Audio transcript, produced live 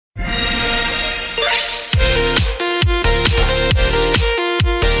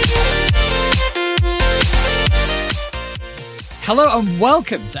Hello and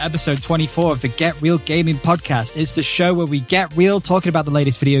welcome to episode 24 of the Get Real Gaming Podcast. It's the show where we get real, talking about the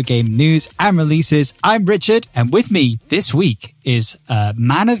latest video game news and releases. I'm Richard, and with me this week is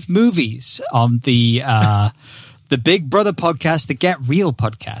Man of Movies on the Big Brother podcast, the Get Real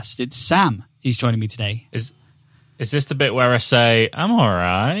podcast. It's Sam. He's joining me today. Is this the bit where I say, I'm all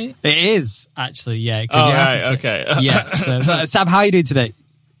right? It is, actually, yeah. Oh, right, okay. Yeah. So, Sam, how are you doing today?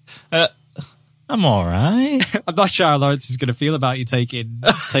 I'm all right. I'm not sure how Lawrence is going to feel about you taking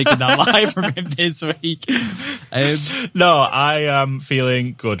that live from him this week. No, I am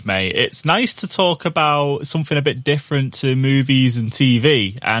feeling good, mate. It's nice to talk about something a bit different to movies and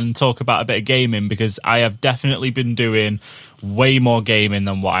TV and talk about a bit of gaming, because I have definitely been doing way more gaming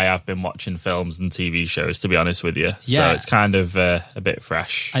than what I have been watching films and TV shows, to be honest with you. Yeah. So it's kind of a bit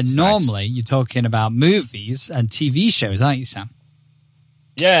fresh. And normally you're talking about movies and TV shows, aren't you, Sam?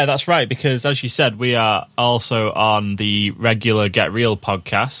 Yeah, that's right, because as you said, we are also on the regular Get Real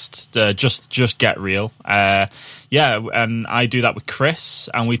podcast, just Get Real. Yeah, and I do that with Chris,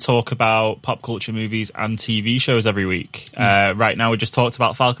 and we talk about pop culture movies and TV shows every week. Right now, we just talked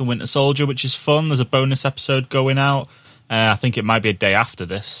about Falcon Winter Soldier, which is fun. There's a bonus episode going out. I think it might be a day after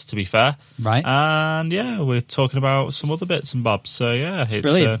this, to be fair. Right. And yeah, we're talking about some other bits and bobs. So yeah,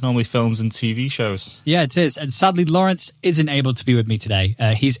 it's normally films and TV shows. Yeah, it is. And sadly, Lawrence isn't able to be with me today.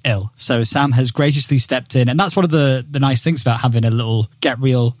 He's ill. So Sam has graciously stepped in. And that's one of the nice things about having a little Get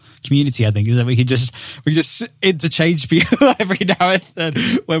Real community, I think, is that we can just interchange people every now and then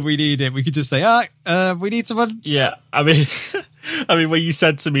when we need it. We could just say, we need someone. Yeah, I mean, when you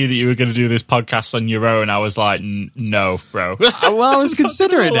said to me that you were going to do this podcast on your own, I was like, no, bro. Well, I was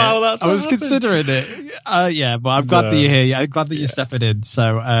considering it. I was considering it. Yeah, but I'm glad that you're here. I'm glad that you're stepping in.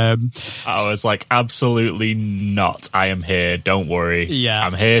 So, I was like, absolutely not. I am here. Don't worry. Yeah,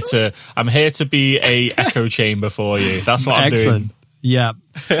 I'm here to be a echo chamber for you. That's what I'm Excellent. doing. Yeah.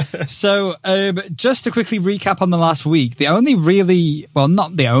 So, just to quickly recap on the last week, the only really, well,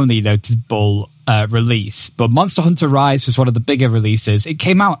 not the only notable release, but Monster Hunter Rise was one of the bigger releases. It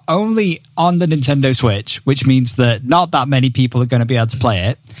came out only on the Nintendo Switch, which means that not that many people are going to be able to play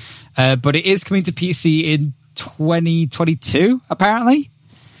it. But it is coming to PC in 2022, apparently.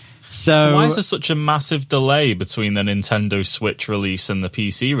 So why is there such a massive delay between the Nintendo Switch release and the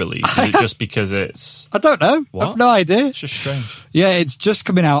PC release? Is it just because it's... I don't know. What? I have no idea. It's just strange. Yeah, it's just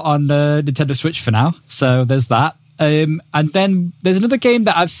coming out on the Nintendo Switch for now. So there's that. And then there's another game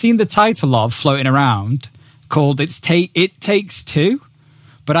that I've seen the title of floating around called It Takes Two,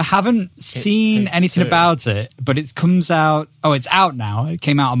 but I haven't seen anything about it. But it comes out... Oh, it's out now. It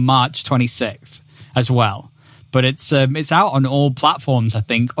came out on March 26th as well. But it's out on all platforms, I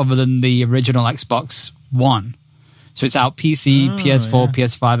think, other than the original Xbox One. So it's out PC, PS4,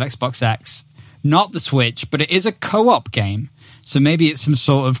 PS5, Xbox X. Not the Switch, but it is a co-op game. So maybe it's some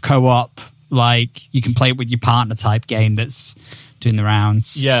sort of co-op, like you can play it with your partner type game that's doing the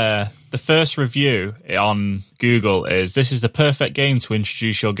rounds. Yeah. The first review on Google is, this is the perfect game to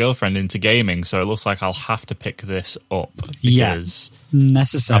introduce your girlfriend into gaming. So it looks like I'll have to pick this up because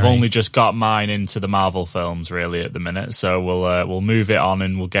necessary. I've only just got mine into the Marvel films really at the minute. So we'll move it on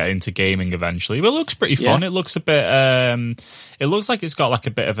and we'll get into gaming eventually. But it looks pretty fun. Yeah. It looks a bit, it looks like it's got like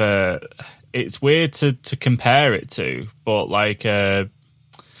a bit of a, it's weird to compare it to, but like,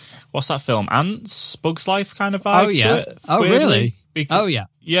 what's that film? Ants? Bugs Life kind of vibe to it. Oh, really? Oh, yeah.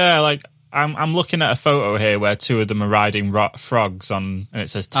 Yeah, like, I'm looking at a photo here where two of them are riding frogs on, and it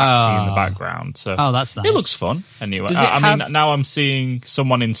says taxi in the background. So that's nice. It looks fun, anyway. I mean, now I'm seeing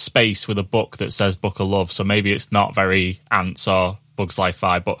someone in space with a book that says Book of Love, so maybe it's not very Ants or Bugs Life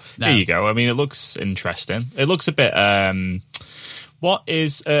vibe, but there you go. I mean, it looks interesting. It looks a bit, not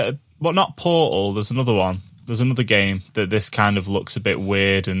Portal, there's another one. There's another game that this kind of looks a bit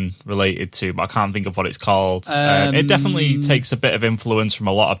weird and related to, but I can't think of what it's called. It definitely takes a bit of influence from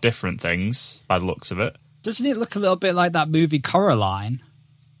a lot of different things, by the looks of it. Doesn't it look a little bit like that movie Coraline?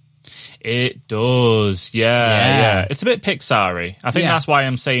 It does, yeah. It's a bit Pixar-y. I think that's why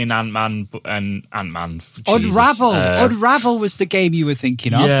I'm saying Ant-Man and Ant-Man. Unravel. Unravel was the game you were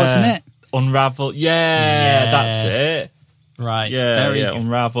thinking of, wasn't it? Unravel, that's it. Right. Yeah,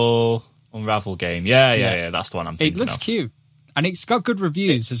 Unravel game. Yeah, that's the one I'm thinking of. It looks cute. And it's got good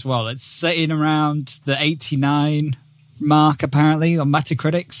reviews as well. It's sitting around the 89 mark, apparently, on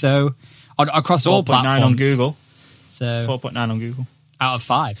Metacritic. So, across all platforms. 4.9 on Google. So 4.9 on Google. Out of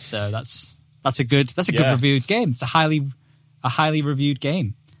 5. So, that's a good reviewed game. It's a highly reviewed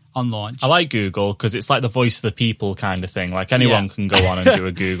game. on launch. I like Google because it's like the voice of the people kind of thing. Like anyone can go on and do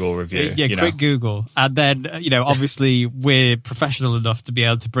a Google review. Yeah, quick Google. And then, obviously we're professional enough to be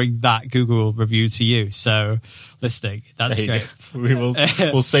able to bring that Google review to you. So listening, that's great.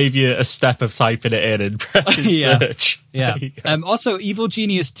 We'll save you a step of typing it in and pressing search. Yeah. Also, Evil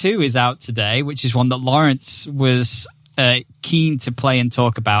Genius 2 is out today, which is one that Lawrence was keen to play and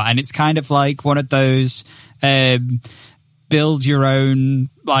talk about. And it's kind of like one of those build your own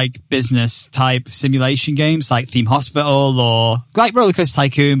like business type simulation games like Theme Hospital or like Roller Coaster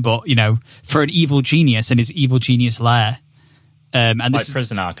Tycoon, but for an evil genius and his evil genius lair. And like this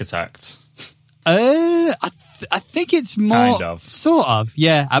Prison Architect. I think it's more kind of. Sort of.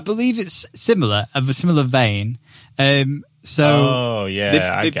 Yeah, I believe it's similar, of a similar vein. I get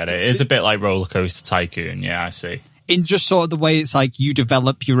it. It's a bit like Roller Coaster Tycoon. Yeah, I see. In just sort of the way it's like you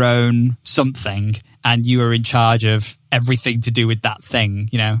develop your own something and you are in charge of everything to do with that thing,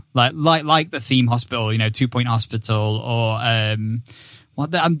 like the Theme Hospital, 2 Point Hospital, or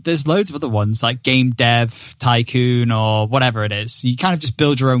there's loads of other ones like Game Dev Tycoon or whatever it is. You kind of just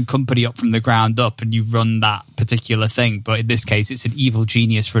build your own company up from the ground up and you run that particular thing. But in this case, it's an evil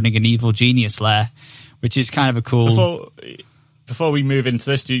genius running an evil genius lair, which is kind of a cool. Before we move into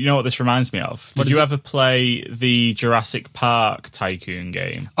this, do you know what this reminds me of? Did you ever play the Jurassic Park Tycoon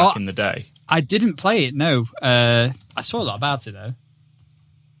game back in the day? I didn't play it, no. I saw a lot about it, though.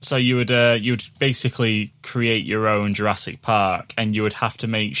 So you would basically create your own Jurassic Park, and you would have to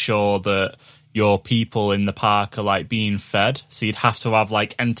make sure that your people in the park are like being fed. So you'd have to have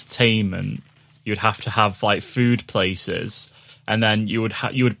like entertainment. You'd have to have like food places. And then you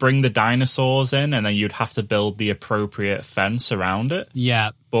would bring the dinosaurs in, and then you'd have to build the appropriate fence around it.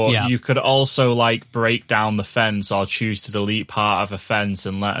 Yeah. But you could also like break down the fence or choose to delete part of a fence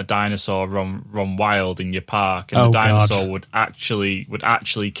and let a dinosaur run wild in your park, and the dinosaur would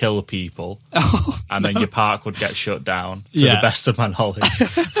actually kill people, and then your park would get shut down. To the best of my knowledge,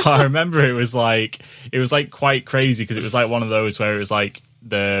 but I remember it was like quite crazy because it was like one of those where it was like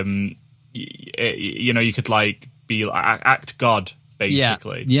you could like be like act God.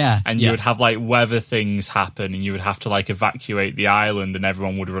 Basically, and you would have like weather things happen, and you would have to like evacuate the island, and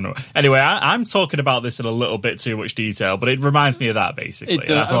everyone would run away. Anyway, I'm talking about this in a little bit too much detail, but it reminds me of that basically.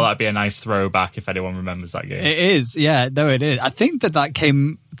 And I thought that'd be a nice throwback if anyone remembers that game. It is, yeah, no, it is. I think that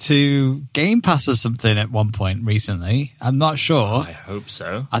came to Game Pass or something at one point recently. I'm not sure. I hope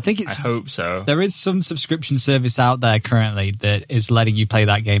so. I hope so. There is some subscription service out there currently that is letting you play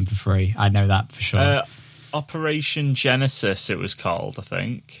that game for free. I know that for sure. Operation Genesis, it was called, I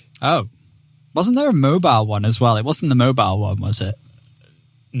think. Oh. Wasn't there a mobile one as well? It wasn't the mobile one, was it?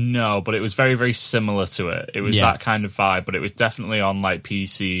 No, but it was very, very similar to it. It was that kind of vibe, but it was definitely on like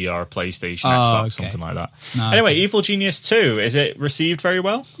PC or PlayStation, Xbox, something like that. Anyway, Evil Genius 2, is it received very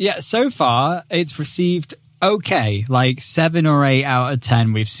well? Yeah, so far it's received okay, like 7 or 8 out of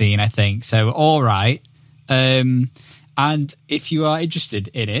 10 we've seen, I think. So all right. And if you are interested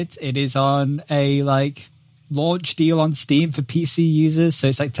in it, it is on a like launch deal on Steam for PC users, so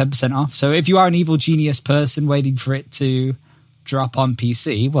it's like 10% off. So if you are an Evil Genius person waiting for it to drop on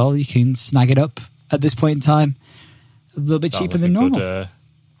PC, well, you can snag it up at this point in time a little bit cheaper than normal.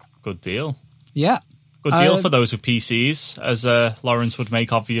 Good deal. Yeah. Good deal for those with PCs, as Lawrence would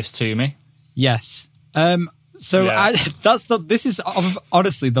make obvious to me. Yes. This is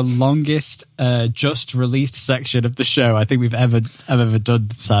honestly the longest just released section of the show I think we've ever done,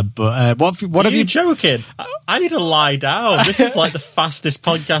 Sam. But what have you joking? I need to lie down. This is like the fastest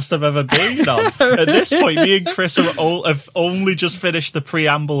podcast I've ever been on. At this point, me and Chris have only just finished the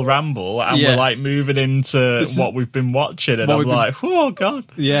preamble ramble, and we're like moving into what we've been watching, and I'm like, oh god.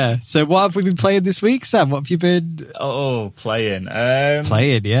 Yeah. So what have we been playing this week, Sam? What have you been? Playing.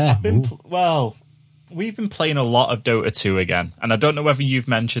 Playing. Yeah. We've been playing a lot of Dota 2 again, and I don't know whether you've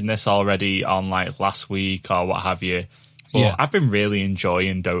mentioned this already on like last week or what have you, but I've been really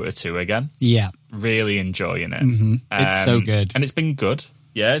enjoying Dota 2 again. Yeah. Really enjoying it. Mm-hmm. It's so good. And it's been good.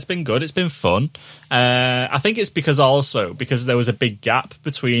 Yeah, it's been good. It's been fun. I think it's because there was a big gap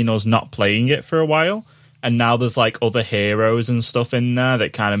between us not playing it for a while. And now there's like other heroes and stuff in there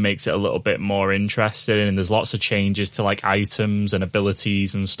that kind of makes it a little bit more interesting. And there's lots of changes to like items and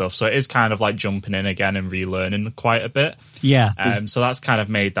abilities and stuff. So it is kind of like jumping in again and relearning quite a bit. Yeah. So that's kind of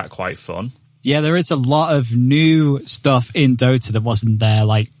made that quite fun. Yeah, there is a lot of new stuff in Dota that wasn't there,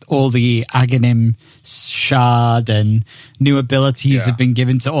 like all the Aghanim shard and new abilities have been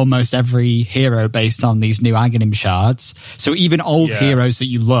given to almost every hero based on these new Aghanim shards. So even old heroes that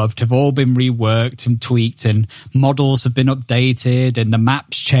you loved have all been reworked and tweaked, and models have been updated, and the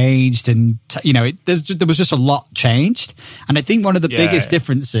maps changed, and there was just a lot changed. And I think one of the biggest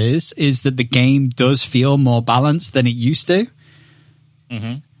differences is that the game does feel more balanced than it used to.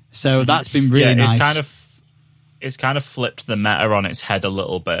 Mm-hmm. So that's been really nice. It's kind of flipped the meta on its head a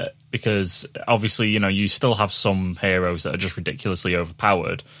little bit, because obviously, you still have some heroes that are just ridiculously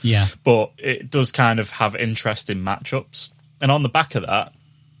overpowered. Yeah. But it does kind of have interesting matchups. And on the back of that,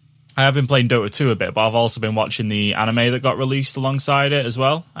 I have been playing Dota 2 a bit, but I've also been watching the anime that got released alongside it as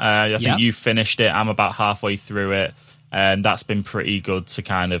well. I think you finished it. I'm about halfway through it. And that's been pretty good to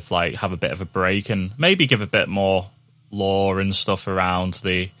kind of like have a bit of a break and maybe give a bit more lore and stuff around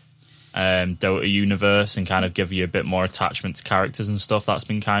the Dota universe and kind of give you a bit more attachment to characters and stuff. That's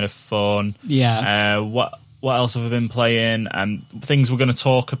been kind of fun. Yeah. What else have I been playing? Things we're going to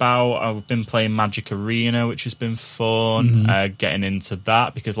talk about. I've been playing Magic Arena, which has been fun. Getting into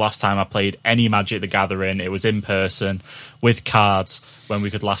that, because last time I played any Magic the Gathering, it was in person with cards when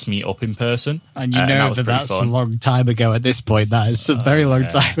we could last meet up in person. And that's fun. A long time ago at this point. That is a very long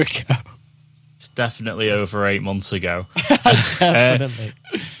time ago. It's definitely over 8 months ago. Definitely.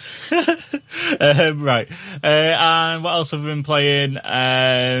 Right. And what else have I been playing?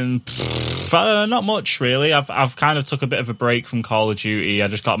 Not much, really. I've kind of took a bit of a break from Call of Duty. I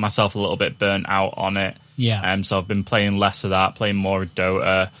just got myself a little bit burnt out on it. Yeah. So I've been playing less of that, playing more of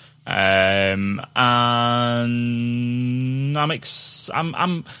Dota. And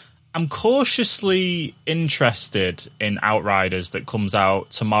I'm cautiously interested in Outriders that comes out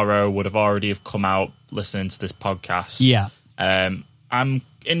tomorrow. Would have already have come out listening to this podcast. Yeah. I'm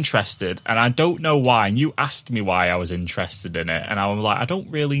interested, and I don't know why. And you asked me why I was interested in it, and I was like, I don't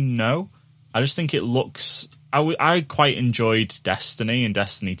really know. I just think it looks... I quite enjoyed Destiny and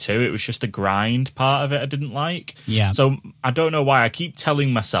Destiny 2. It was just a grind part of it I didn't like. Yeah. So I don't know why. I keep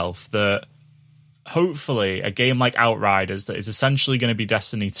telling myself that hopefully a game like Outriders that is essentially going to be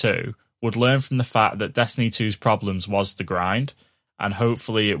Destiny 2 would learn from the fact that Destiny 2's problems was the grind, and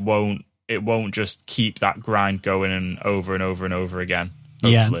hopefully it won't just keep that grind going and over and over again.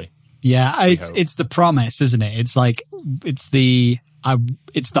 Hopefully. Yeah, it's the promise, isn't it? It's like it's the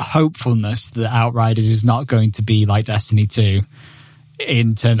hopefulness that Outriders is not going to be like Destiny 2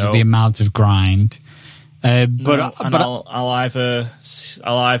 in terms of the amount of grind. I'll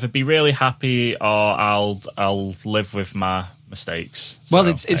either be really happy or I'll live with my mistakes. So, well,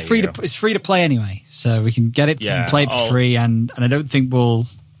 it's free to play anyway, so we can get it play it for free, and I think we'll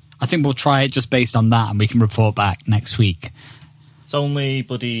try it just based on that, and we can report back next week. It's only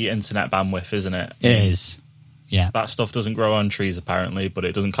bloody internet bandwidth, isn't it? It is. Yeah. That stuff doesn't grow on trees apparently, but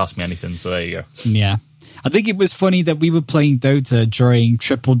it doesn't cost me anything, so there you go. Yeah. I think it was funny that we were playing Dota during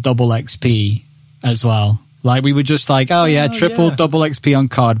triple-double XP as well. Like, we were just like, triple-double XP on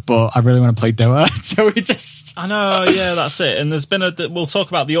COD, but I really want to play Dota. So we just... I know, yeah, that's it. And there's been we'll talk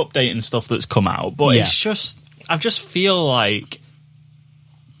about the update and stuff that's come out, but it's just... I just feel like,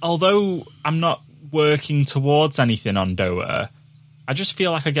 although I'm not working towards anything on Dota, I just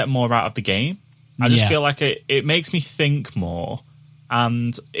feel like I get more out of the game. I just feel like it makes me think more.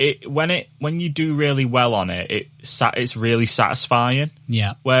 And when you do really well on it, it's really satisfying.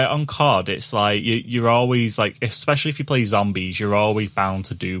 Yeah. Where on COD, it's like you're always like, especially if you play zombies, you're always bound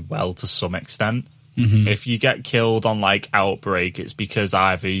to do well to some extent. Mm-hmm. If you get killed on like Outbreak, it's because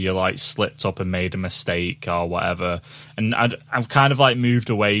either you like slipped up and made a mistake or whatever. And I've kind of like moved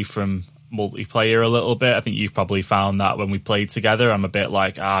away from multiplayer a little bit. I think you've probably found that when we played together, I'm a bit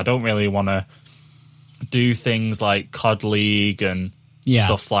like, I don't really want to do things like COD League and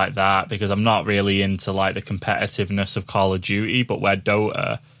stuff like that, because I'm not really into like the competitiveness of Call of Duty. But where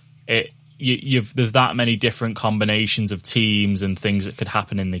Dota, there's that many different combinations of teams and things that could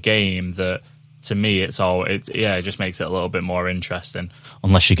happen in the game that, to me, it just makes it a little bit more interesting.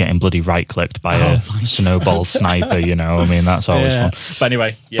 Unless you're getting bloody right-clicked by a snowball sniper, I mean, that's always fun. But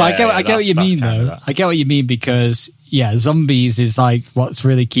anyway, but I get what you mean, though. I get what you mean, because, zombies is like what's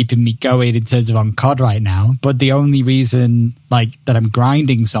really keeping me going in terms of on COD right now. But the only reason like that I'm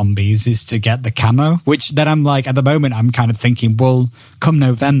grinding zombies is to get the camo, which then I'm like, at the moment, I'm kind of thinking, well, come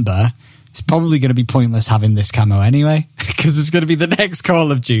November, it's probably going to be pointless having this camo anyway, because it's going to be the next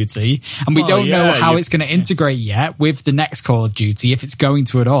Call of Duty, and we don't know how it's going to integrate yet with the next Call of Duty, if it's going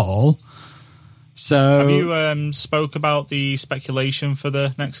to at all. So, have you spoke about the speculation for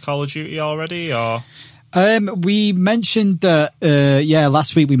the next Call of Duty already, or? We mentioned that,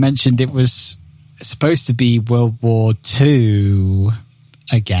 last week we mentioned it was supposed to be World War II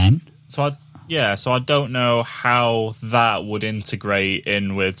again. So I don't know how that would integrate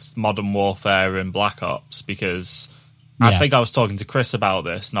in with Modern Warfare and Black Ops, because I think I was talking to Chris about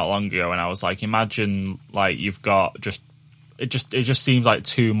this not long ago, and I was like, imagine like you've got it just seems like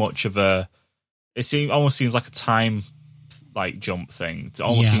too much of a. Almost seems like a time like jump thing. It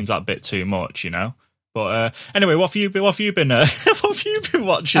almost seems like a bit too much, you know. But anyway, what have you been watching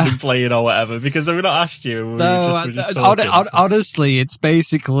and playing or whatever? Because we've not asked you. We're just talking, honestly, it's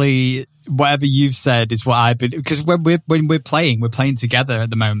basically whatever you've said is what I've been. Because when we're playing together at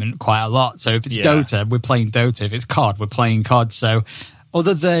the moment quite a lot. So if it's Dota, we're playing Dota. If it's COD, we're playing COD. So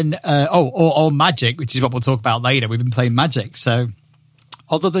other than or Magic, which is what we'll talk about later, we've been playing Magic. So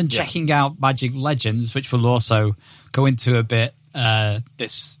other than checking out Magic Legends, which we'll also go into a bit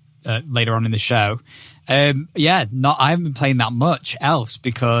later on in the show. I haven't been playing that much else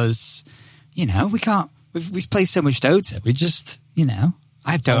because, you know, we've played so much Dota. We just, you know,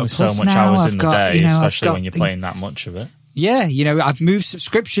 I have Dota Plus so much now. hours in the day, especially when you're playing that much of it. Yeah, you know, I've moved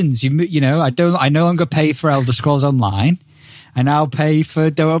subscriptions. You know, I no longer pay for Elder Scrolls Online. I now pay for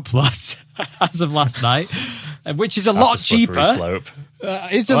Dota Plus as of last night, which is a lot cheaper. Slope.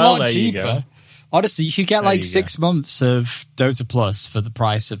 It's a lot cheaper. Honestly, you could get like 6 months of Dota Plus for the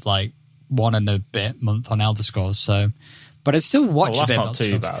price of like 1 and a bit month on Elder Scrolls. So, but I still watch a bit. That's not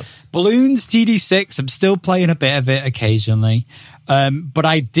too bad. Balloons TD6. I'm still playing a bit of it occasionally, but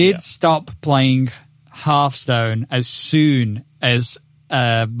I did stop playing Hearthstone as soon as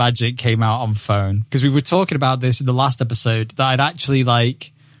Magic came out on phone, because we were talking about this in the last episode that I'd actually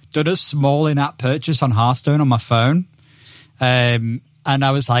like done a small in-app purchase on Hearthstone on my phone. And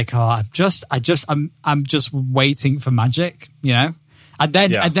I was like, I'm just waiting for Magic, you know? And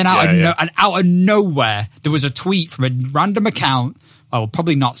then out of nowhere, there was a tweet from a random account. Well,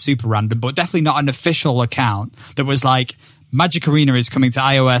 probably not super random, but definitely not an official account that was like, Magic Arena is coming to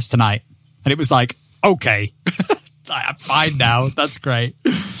iOS tonight. And it was like, okay, I'm fine now. That's great.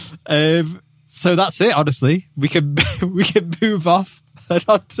 So that's it, honestly. We can move off and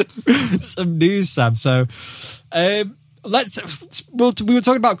on to some news, Sam. So, we were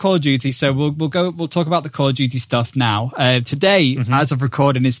talking about Call of Duty, so we'll talk about the Call of Duty stuff now. Today, as of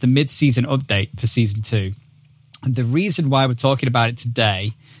recording, is the mid-season update for Season 2. And the reason why we're talking about it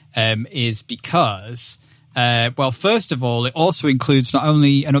today is because, first of all, it also includes not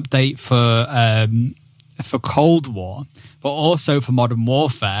only an update for Cold War, but also for Modern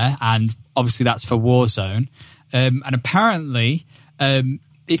Warfare, and obviously that's for Warzone. And apparently,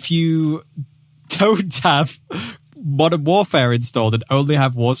 if you don't have Modern Warfare installed and only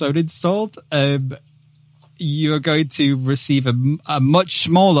have Warzone installed, you're going to receive a much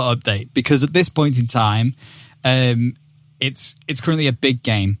smaller update, because at this point in time, it's currently a big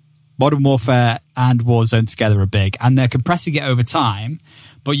game. Modern Warfare and Warzone together are big, and they're compressing it over time,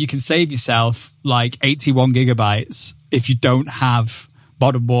 but you can save yourself like 81 gigabytes if you don't have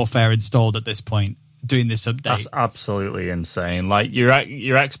Modern Warfare installed at this point doing this update. That's absolutely insane. Like your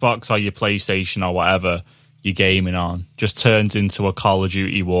Xbox or your PlayStation or whatever you're gaming on just turns into a Call of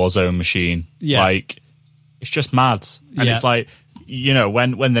Duty Warzone machine. Yeah. Like, it's just mad. And it's like, you know,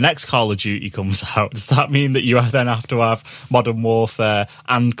 when the next Call of Duty comes out, does that mean that you then have to have Modern Warfare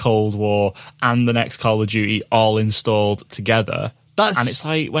and Cold War and the next Call of Duty all installed together? And it's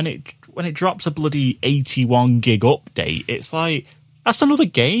like, when it drops a bloody 81 gig update, it's like, that's another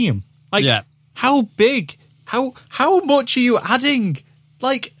game. Like, how big? How much are you adding?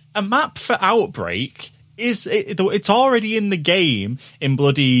 Like, a map for Outbreak it's already in the game in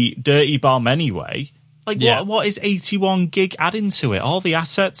bloody Dirty Bomb anyway. Like, what is 81 gig adding to it? All the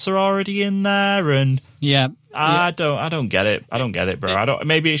assets are already in there, and I don't get it. I don't get it, bro.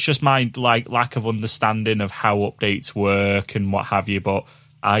 Maybe it's just my like lack of understanding of how updates work and what have you, but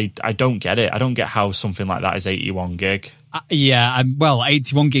I don't get it. I don't get how something like that is 81 gig.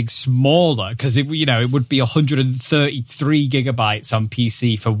 81 gigs smaller, because it would be 133 gigabytes on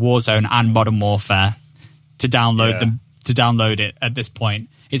PC for Warzone and Modern Warfare to download it at this point.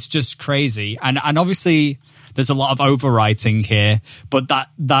 It's just crazy, and obviously there's a lot of overwriting here, but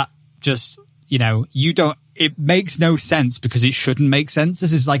that just it makes no sense, because it shouldn't make sense.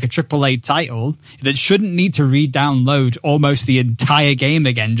 This is like a AAA title that shouldn't need to re-download almost the entire game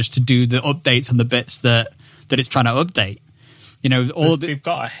again just to do the updates on the bits that it's trying to update. They've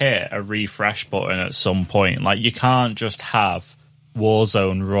got to hit a refresh button at some point. Like, you can't just have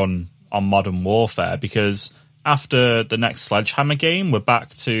Warzone run on Modern Warfare, because after the next Sledgehammer game, we're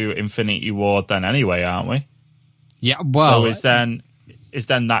back to Infinity Ward then anyway, aren't we? Yeah, well... So is then... is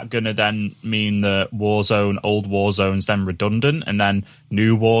then that going to then mean that Warzone, old Warzone's then redundant, and then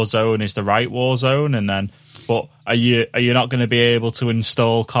new Warzone is the right Warzone, and then, but are you not going to be able to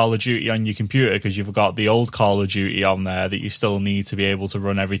install Call of Duty on your computer because you've got the old Call of Duty on there that you still need to be able to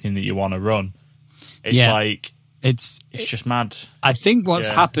run everything that you want to run? It's like it's just mad. I think what's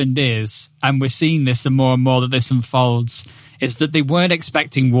happened is, and we're seeing this the more and more that this unfolds, is that they weren't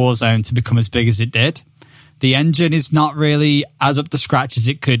expecting Warzone to become as big as it did. The engine is not really as up to scratch as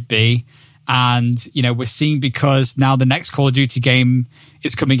it could be. And, you know, we're seeing because now the next Call of Duty game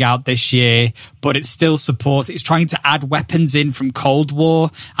is coming out this year, but it still supports, it's trying to add weapons in from Cold War,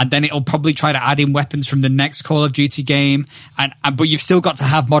 and then it'll probably try to add in weapons from the next Call of Duty game. But you've still got to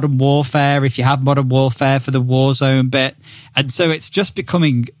have Modern Warfare if you have Modern Warfare for the Warzone bit. And so it's just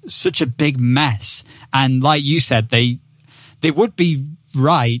becoming such a big mess. And like you said, they would be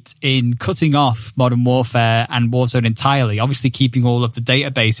right in cutting off Modern Warfare and Warzone entirely, obviously keeping all of the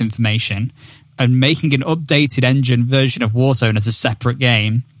database information and making an updated engine version of Warzone as a separate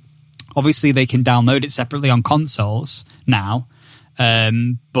game. Obviously, they can download it separately on consoles now,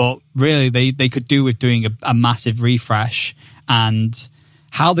 but really they could do with doing a massive refresh. And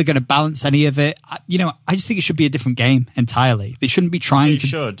how they're going to balance any of it, you know, I just think it should be a different game entirely. They shouldn't be trying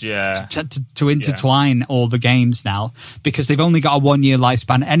to intertwine all the games now, because they've only got a 1 year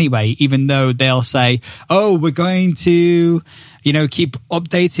lifespan anyway, even though they'll say, oh, we're going to, you know, keep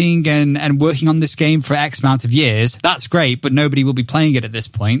updating and working on this game for X amount of years. That's great, but nobody will be playing it at this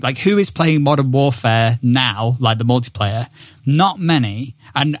point. Like, who is playing Modern Warfare now, like the multiplayer? Not many.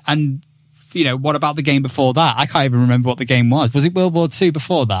 And you know, what about the game before that? I can't even remember what the game was. Was it World War II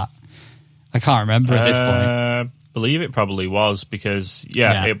before that? I can't remember at this point. I believe it probably was, because,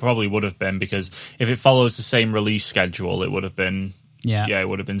 it probably would have been, because if it follows the same release schedule, it would have been, it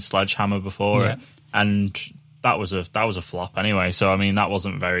would have been Sledgehammer before it. And that was a flop anyway. So, I mean, that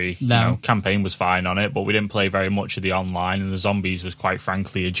wasn't very, you know, campaign was fine on it, but we didn't play very much of the online, and the zombies was quite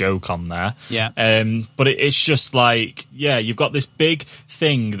frankly a joke on there. But it's just like, you've got this big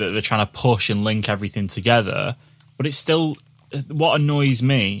thing that they're trying to push and link everything together, but it's still, what annoys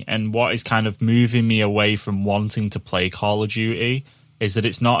me and what is kind of moving me away from wanting to play Call of Duty is that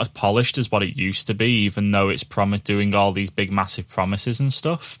it's not as polished as what it used to be, even though it's doing all these big, massive promises and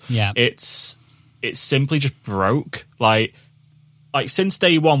stuff. It's simply just broke. Like since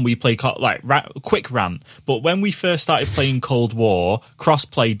day one, we play quick rant. But when we first started playing Cold War,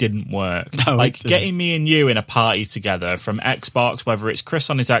 crossplay didn't work. No, getting me and you in a party together from Xbox, whether it's Chris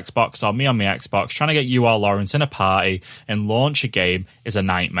on his Xbox or me on my Xbox, trying to get you or Lawrence in a party and launch a game is a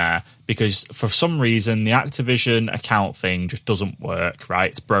nightmare, because for some reason the Activision account thing just doesn't work. Right?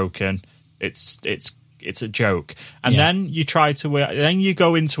 It's broken. It's a joke. And then then you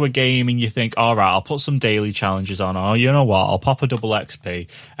go into a game and you think, all right, I'll put some daily challenges on. Oh, you know what? I'll pop a double XP.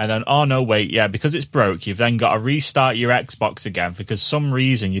 And then, oh no, wait, because it's broke, you've then got to restart your Xbox again, because some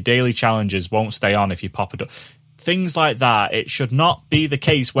reason your daily challenges won't stay on if you pop it up. Things like that. It should not be the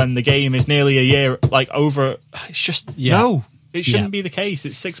case when the game is nearly a year, over. It's just, no. It shouldn't be the case.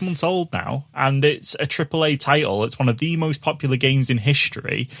 It's 6 months old now, and it's a AAA title. It's one of the most popular games in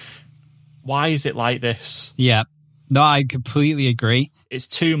history. Why is it like this? Yeah. No, I completely agree. It's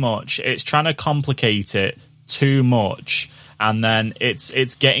too much. It's trying to complicate it too much. And then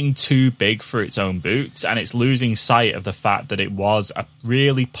it's getting too big for its own boots, and it's losing sight of the fact that it was a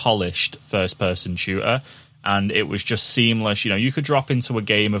really polished first-person shooter, and it was just seamless. You know, you could drop into a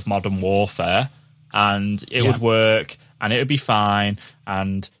game of Modern Warfare, and it would work, and it would be fine.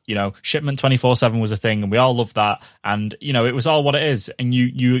 And, you know, Shipment 24/7 was a thing, and we all loved that. And, you know, it was all what it is. And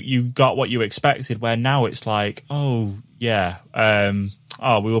you got what you expected, where now it's like, we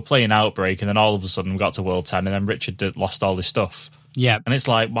were playing Outbreak, and then all of a sudden we got to World 10, and then Richard lost all this stuff. Yeah. And it's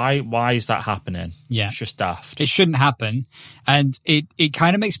like, why is that happening? Yeah. It's just daft. It shouldn't happen. And it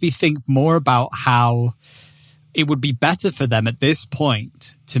kind of makes me think more about how it would be better for them at this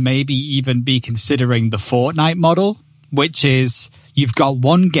point to maybe even be considering the Fortnite model, which is you've got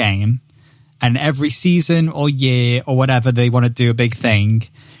one game, and every season or year or whatever they want to do a big thing,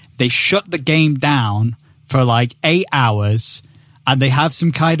 they shut the game down for 8 hours, and they have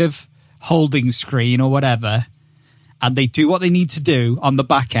some kind of holding screen or whatever, and they do what they need to do on the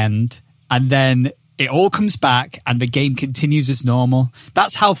back end, and then it all comes back and the game continues as normal.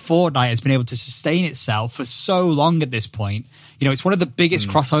 That's how Fortnite has been able to sustain itself for so long at this point. You know, it's one of the biggest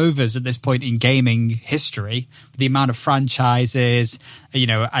crossovers at this point in gaming history, the amount of franchises, you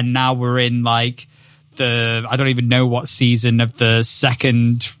know, and now we're in I don't even know what season of the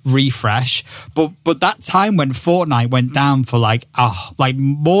second refresh, but that time when Fortnite went down for like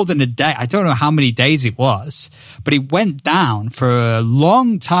more than a day. I don't know how many days it was, but it went down for a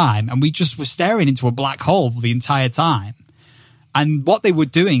long time, and we just were staring into a black hole the entire time. And what they were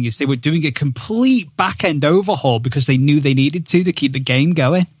doing is they were doing a complete back-end overhaul because they knew they needed to keep the game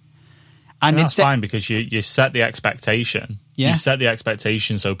going. And that's fine, because you set the expectation. Yeah. You set the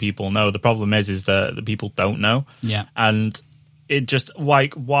expectation so people know. The problem is that the people don't know. Yeah. And it just,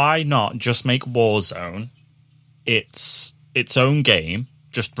 like, why not just make Warzone its own game?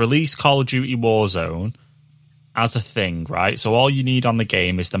 Just release Call of Duty Warzone as a thing, right? So all you need on the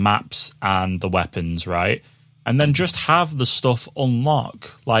game is the maps and the weapons, right? And then just have the stuff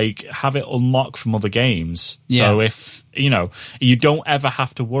unlock, like have it unlock from other games. Yeah. So if, you don't ever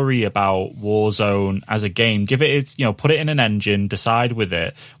have to worry about Warzone as a game, give it its, put it in an engine, decide with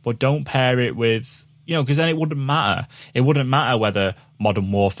it, but don't pair it with, because then it wouldn't matter. It wouldn't matter whether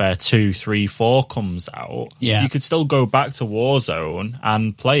Modern Warfare 2, 3, 4 comes out. Yeah. You could still go back to Warzone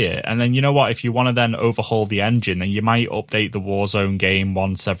and play it. And then, you know what, if you want to then overhaul the engine, then you might update the Warzone game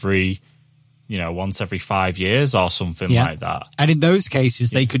once every 5 years or something like that. And in those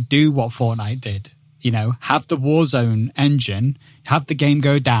cases, they could do what Fortnite did. Have the Warzone engine, have the game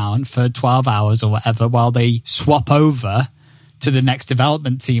go down for 12 hours or whatever while they swap over to the next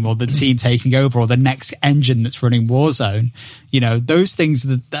development team or the team taking over or the next engine that's running Warzone. Those things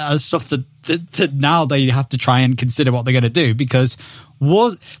that are stuff that now they have to try and consider what they're going to do, because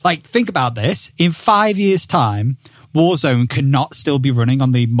think about this. In 5 years' time, Warzone cannot still be running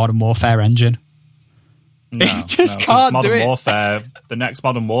on the Modern Warfare engine. No, it just can't do it. Warfare, the next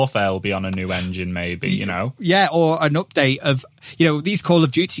Modern Warfare will be on a new engine, maybe, Yeah, or an update of, these Call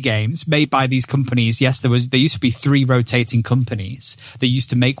of Duty games made by these companies. Yes, there used to be 3 rotating companies that used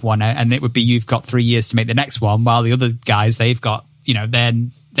to make one, and it would be you've got 3 years to make the next one, while the other guys, they've got,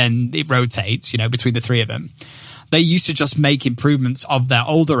 then it rotates, between the 3 of them. They used to just make improvements of their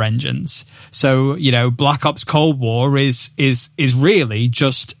older engines. So, Black Ops Cold War is really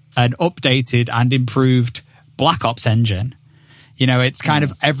just an updated and improved Black Ops engine. It's kind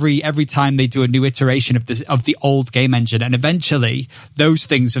of every time they do a new iteration of the old game engine, and eventually those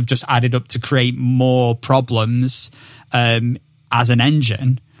things have just added up to create more problems as an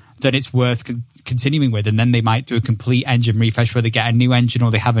engine than it's worth continuing with. And then they might do a complete engine refresh where they get a new engine,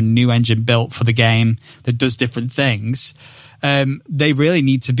 or they have a new engine built for the game that does different things. They really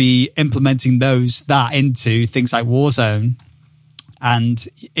need to be implementing that into things like Warzone. And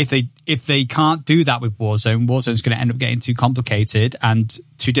if they can't do that with Warzone, Warzone's going to end up getting too complicated and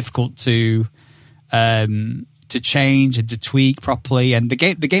too difficult to change and to tweak properly. And the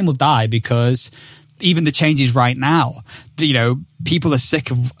game will die, because even the changes right now, people are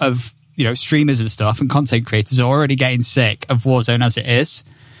sick of streamers and stuff, and content creators are already getting sick of Warzone as it is.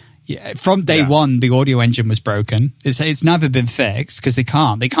 Yeah, from day one, the audio engine was broken. It's never been fixed because they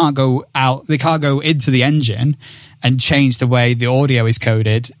can't go into the engine and change the way the audio is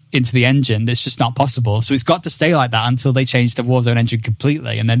coded into the engine. That's just not possible. So it's got to stay like that until they change the Warzone engine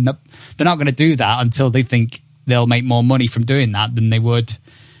completely. And then they're not going to do that until they think they'll make more money from doing that than they would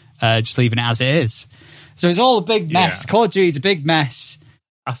just leaving it as it is. So it's all a big mess. Yeah. Call of Duty is a big mess.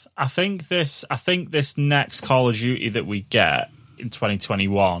 I think this next Call of Duty that we get in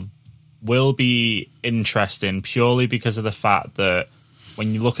 2021 will be interesting, purely because of the fact that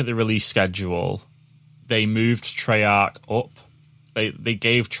when you look at the release schedule, they moved Treyarch up. They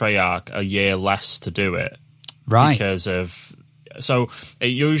gave Treyarch a year less to do it, right? So it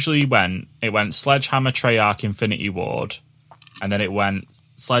usually went Sledgehammer, Treyarch, Infinity Ward, and then it went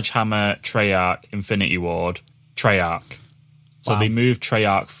Sledgehammer, Treyarch, Infinity Ward, Treyarch. So they moved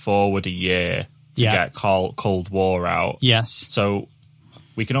Treyarch forward a year to get Cold War out. Yes. So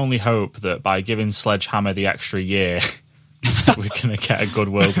we can only hope that by giving Sledgehammer the extra year, we're going to get a good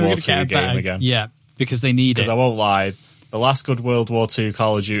World War II game again. Yeah, because they need it. Because I won't lie, the last good World War II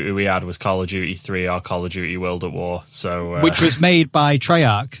Call of Duty we had was Call of Duty 3 or Call of Duty World at War. So, which was made by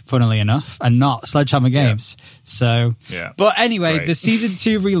Treyarch, funnily enough, and not Sledgehammer Games. Yeah. So, but anyway, the Season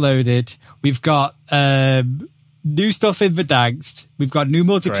 2 Reloaded, we've got new stuff in Verdansk. We've got new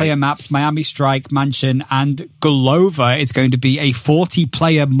multiplayer maps, Miami Strike, Mansion, and Glover is going to be a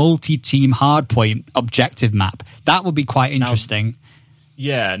 40-player multi-team hardpoint objective map. That will be quite interesting.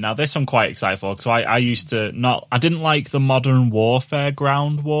 Now this I'm quite excited for, because I used to I didn't like the Modern Warfare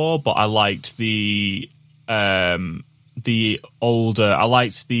Ground War, but I liked the older, I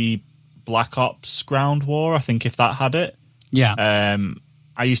liked the Black Ops Ground War, I think, if that had it. Yeah.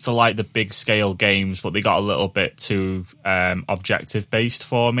 I used to like the big scale games, but they got a little bit too objective based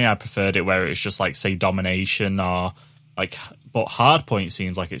for me. I preferred it where it's just like, say, domination or like. But Hardpoint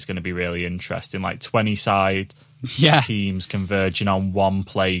seems like it's going to be really interesting, like 20-side teams converging on one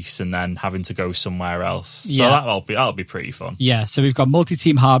place and then having to go somewhere else. So that'll be pretty fun. Yeah, so we've got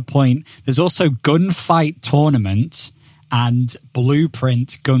multi-team Hardpoint. There's also Gunfight Tournament and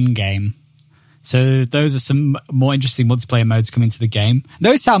Blueprint Gun Game. So those are some more interesting multiplayer modes coming to the game.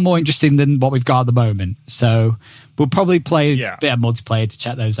 Those sound more interesting than what we've got at the moment. So we'll probably play a bit of multiplayer to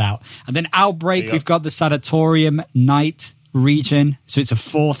check those out. And then Outbreak, we've got the Sanatorium Night region. So it's a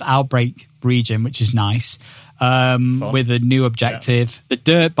 4th Outbreak region, which is nice, with a new objective. Yeah. The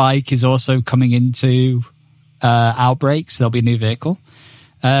Dirt Bike is also coming into Outbreak, so there'll be a new vehicle.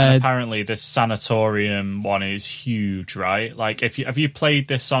 Apparently this Sanatorium one is huge, right? Like, have you played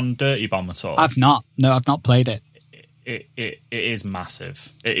this on Dirty Bomb at all? I've not. No, I've not played it. It is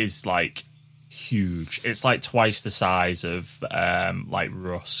massive. It is like huge. It's like twice the size of like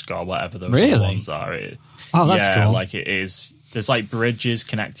Rusk or whatever those other ones are. That's cool. Like it is. There's like bridges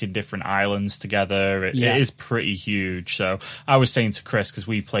connecting different islands together. It is pretty huge. So I was saying to Chris, because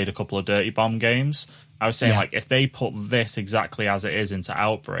we played a couple of Dirty Bomb games, I was saying, like, if they put this exactly as it is into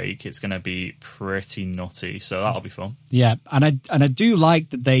Outbreak, it's going to be pretty nutty. So that'll be fun. Yeah, and I do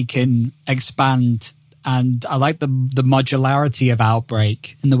like that they can expand, and I like the modularity of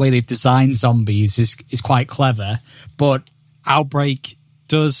Outbreak, and the way they've designed zombies is quite clever. But Outbreak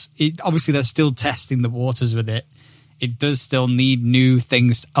obviously they're still testing the waters with it. It does still need new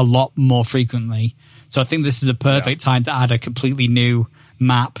things a lot more frequently. So I think this is a perfect time to add a completely new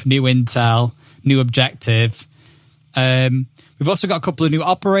map, new intel, new objective. We've also got a couple of new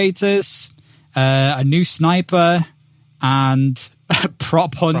operators, a new sniper, and a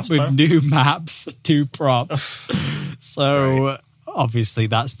prop hunt with new maps, 2 props. So obviously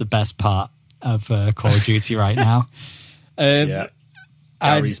that's the best part of Call of Duty right now.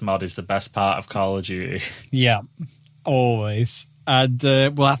 Gary's mod is the best part of Call of Duty. Yeah, always. And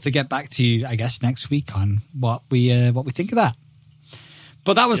we'll have to get back to you, I guess, next week on what we think of that.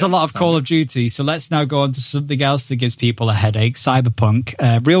 But that was a lot of Call of Duty, so let's now go on to something else that gives people a headache, Cyberpunk.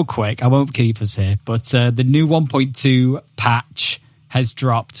 Real quick, I won't keep us here, but the new 1.2 patch has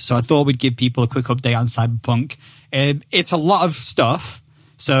dropped, so I thought we'd give people a quick update on Cyberpunk. It's a lot of stuff,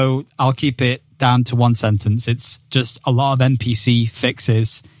 so I'll keep it down to one sentence. It's just a lot of NPC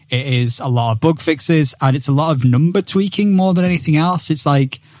fixes. It is a lot of bug fixes, and it's a lot of number tweaking more than anything else. It's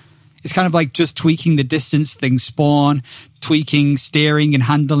kind of like just tweaking the distance things spawn, tweaking steering and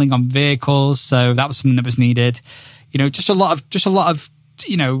handling on vehicles. So that was something that was needed. Just a lot of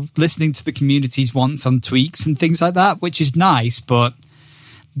listening to the community's wants on tweaks and things like that, which is nice. But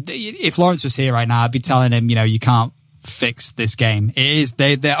if Lawrence was here right now, I'd be telling him, you can't fix this game.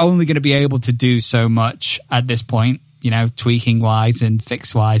 They're only going to be able to do so much at this point, tweaking wise and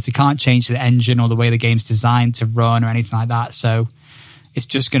fix wise. They can't change the engine or the way the game's designed to run or anything like that. So it's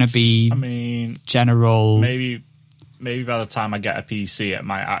just going to be, general. Maybe by the time I get a PC, it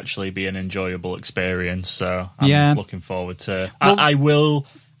might actually be an enjoyable experience. So I'm looking forward to. Well, I will,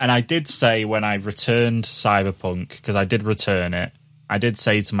 and I did say when I returned Cyberpunk, because I did return it, I did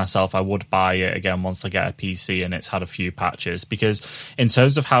say to myself I would buy it again once I get a PC and it's had a few patches, because in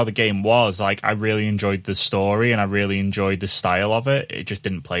terms of how the game was, like, I really enjoyed the story and I really enjoyed the style of it. It just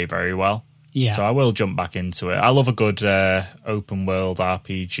didn't play very well. Yeah. So I will jump back into it. I love a good open world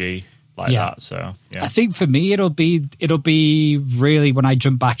RPG like that. So yeah. I think for me it'll be really, when I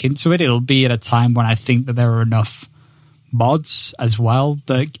jump back into it, it'll be at a time when I think that there are enough mods as well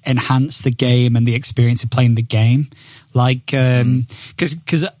that enhance the game and the experience of playing the game. Like,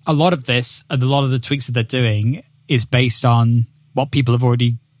 because a lot of this, and a lot of the tweaks that they're doing is based on what people have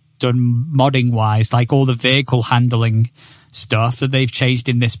already done modding wise. Like all the vehicle handling stuff that they've changed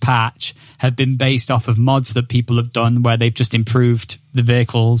in this patch have been based off of mods that people have done where they've just improved the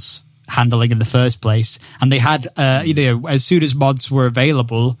vehicles handling in the first place. And they had, as soon as mods were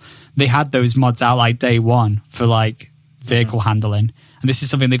available, they had those mods out like day one for like vehicle handling. And this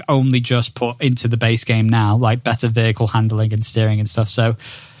is something they've only just put into the base game now, like better vehicle handling and steering and stuff. So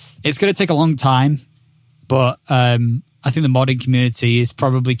it's going to take a long time, but I think the modding community is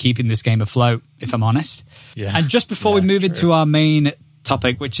probably keeping this game afloat, if I'm honest. Yeah. And just before we move into our main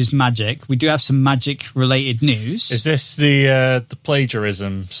topic, which is Magic, we do have some Magic-related news. Is this the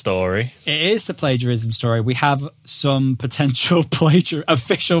plagiarism story? It is the plagiarism story. We have some potential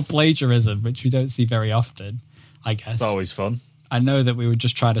official plagiarism, which we don't see very often, I guess. It's always fun. I know that we were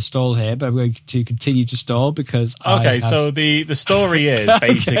just trying to stall here, but we're going to continue to stall because so the story is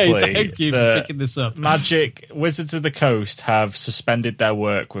basically okay, thank you for picking this up. Wizards of the Coast have suspended their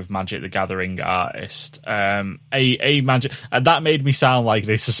work with Magic the Gathering artist. A Magic, and that made me sound like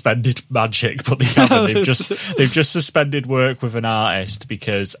they suspended Magic, but they haven't. They've just suspended work with an artist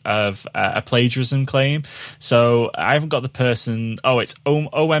because of a plagiarism claim. So I haven't got the person. Oh, it's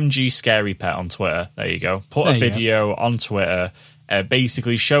OMG Scary Pet on Twitter. There you go. Put a video on Twitter.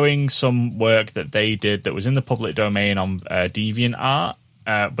 Basically showing some work that they did that was in the public domain on DeviantArt,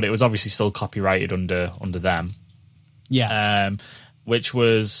 but it was obviously still copyrighted under them. Yeah. Which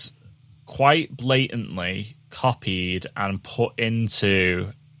was quite blatantly copied and put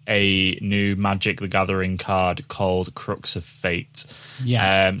into a new Magic the Gathering card called Crux of Fate.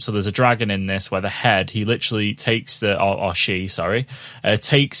 Yeah. So there's a dragon in this where the head, he literally takes takes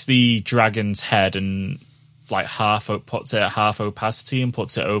the dragon's head and puts it at half opacity and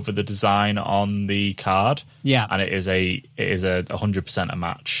puts it over the design on the card. Yeah. And it is a 100% a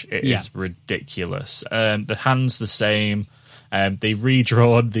match. It is ridiculous. The hand's the same. They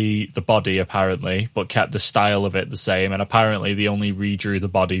redrawn the body apparently, but kept the style of it the same. And apparently they only redrew the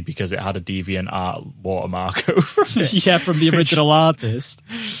body because it had a DeviantArt watermark over it. Yeah, from the original artist.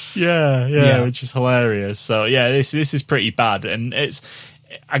 Yeah, which is hilarious. So yeah, this is pretty bad, and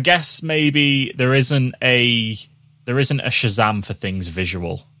I guess maybe there isn't a Shazam for things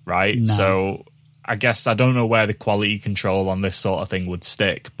visual, right? No. So I guess I don't know where the quality control on this sort of thing would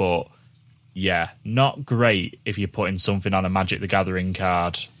stick, but yeah, not great if you're putting something on a Magic the Gathering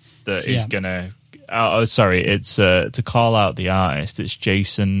card that is gonna. Oh, sorry, it's to call out the artist. It's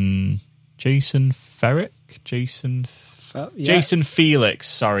Jason Ferrick. Jason Felix.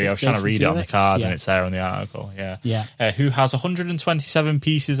 Sorry, I was trying to read it on the card, and it's there on the article. Yeah. Who has 127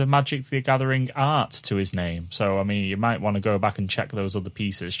 pieces of Magic the Gathering art to his name. So, I mean, you might want to go back and check those other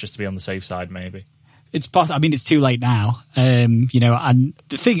pieces just to be on the safe side, maybe. It's possible. I mean, it's too late now. And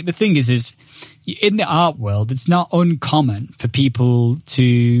the thing is in the art world, it's not uncommon for people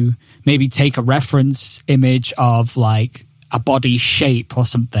to maybe take a reference image of like a body shape or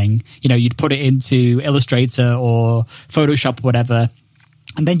something. You'd put it into Illustrator or Photoshop or whatever,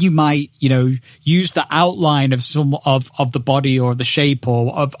 and then you might, use the outline of some of the body or the shape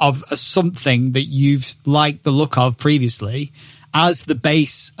or of something that you've liked the look of previously as the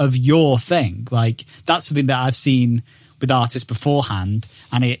base of your thing. Like, that's something that I've seen with artists beforehand,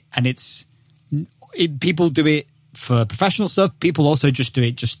 and people do it for professional stuff. People also just do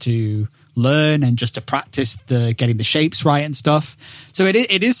it just to learn and just to practice getting the shapes right and stuff. So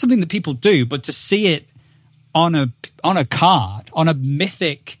it is something that people do, but to see it on a card, on a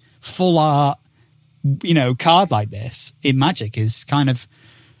mythic full art, card like this in Magic is kind of,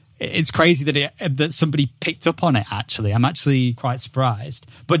 it's crazy that somebody picked up on it. Actually, I'm actually quite surprised.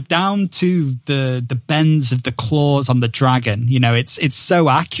 But down to the bends of the claws on the dragon, it's so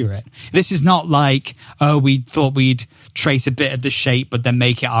accurate. This is not like, we thought we'd trace a bit of the shape but then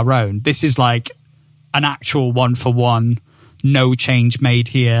make it our own. This is like an actual 1-for-1, no change made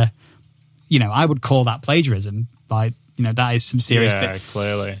here. I would call that plagiarism. Like, that is some serious. Yeah,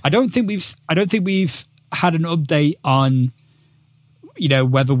 clearly. I don't think we've had an update on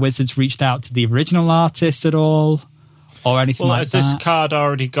whether Wizards reached out to the original artist at all or anything like that. Has this card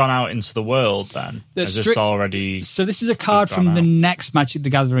already gone out into the world then? Has this already... So this is a card from the next Magic the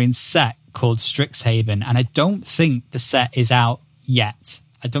Gathering set called Strixhaven, and I don't think the set is out yet.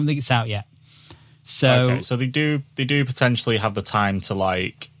 I don't think it's out yet. So they do potentially have the time to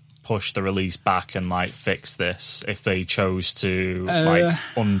like push the release back and like fix this if they chose to like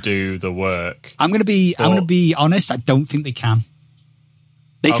undo the work. I'm gonna be honest, I don't think they can.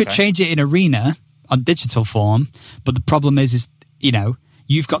 They could change it in Arena on digital form, but the problem is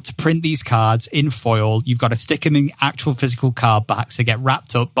you've got to print these cards in foil. You've got to stick them in actual physical card backs to get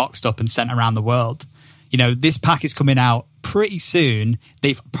wrapped up, boxed up, and sent around the world. This pack is coming out pretty soon.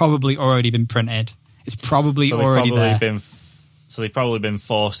 They've probably already been printed. It's probably already there. So they've probably been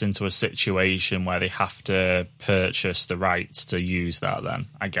forced into a situation where they have to purchase the rights to use that then,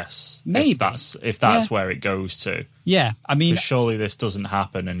 I guess. Maybe. If that's where it goes to. Yeah, I mean... surely this doesn't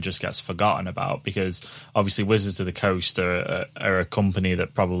happen and just gets forgotten about, because obviously Wizards of the Coast are a company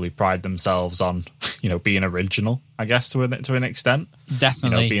that probably pride themselves on, being original, I guess, to an extent.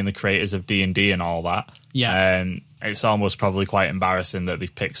 Definitely. Being the creators of D&D and all that. Yeah. And it's almost probably quite embarrassing that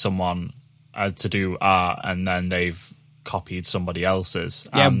they've picked someone to do art and then they've copied somebody else's.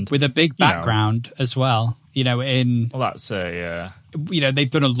 Yeah, and, with a big background as well. Well, that's they've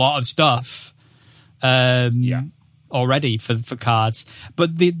done a lot of stuff already for cards.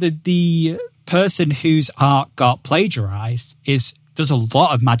 But the person whose art got plagiarized does a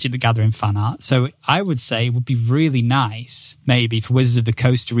lot of Magic the Gathering fan art. So I would say it would be really nice, maybe, for Wizards of the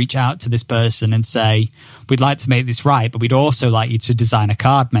Coast to reach out to this person and say, we'd like to make this right, but we'd also like you to design a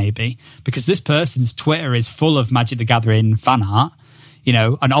card, maybe. Because this person's Twitter is full of Magic the Gathering fan art, you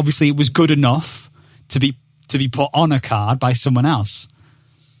know, and obviously it was good enough to be put on a card by someone else.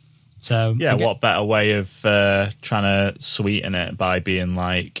 So yeah, what better way of trying to sweeten it by being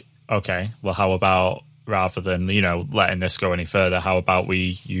like, okay, well, how about, rather than, you know, letting this go any further, how about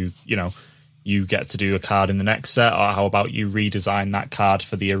you get to do a card in the next set, or how about you redesign that card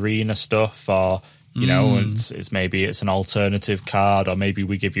for the arena stuff, or you know, it's maybe it's an alternative card, or maybe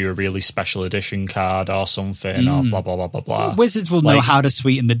we give you a really special edition card or something, or blah blah blah blah blah. Wizards will know how to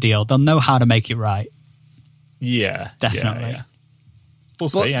sweeten the deal. They'll know how to make it right. Yeah, definitely. Yeah. We'll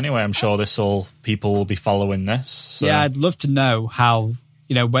see. Anyway, I'm sure people will be following this. So. Yeah, I'd love to know how.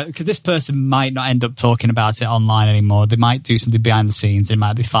 You know, because this person might not end up talking about it online anymore. They might do something behind the scenes. It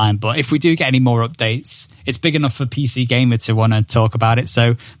might be fine. But if we do get any more updates, it's big enough for PC Gamer to want to talk about it.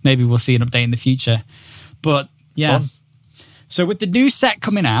 So maybe we'll see an update in the future. But yeah. Fun. So with the new set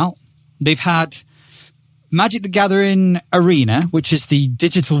coming out, they've had Magic the Gathering Arena, which is the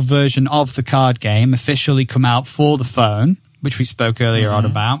digital version of the card game, officially come out for the phone, which we spoke earlier on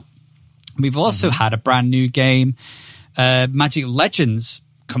about. We've also had a brand new game, Magic Legends,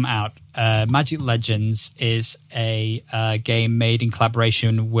 come out. Magic Legends is a game made in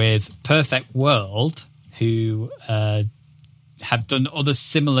collaboration with Perfect World, who have done other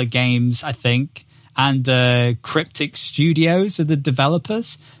similar games, I think, and Cryptic Studios are the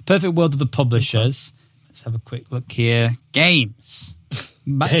developers. Perfect World are the publishers. Let's have a quick look here. Games.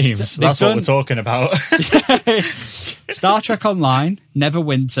 Games. That's what we're talking about. Star Trek Online,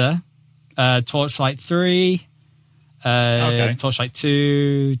 Neverwinter, Torchlight 3, Torchlight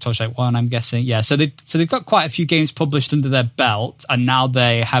 2, Torchlight 1, I'm guessing. Yeah, so they've got quite a few games published under their belt, and now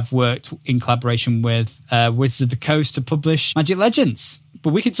they have worked in collaboration with Wizards of the Coast to publish Magic Legends.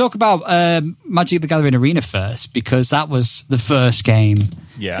 But we can talk about Magic the Gathering Arena first, because that was the first game.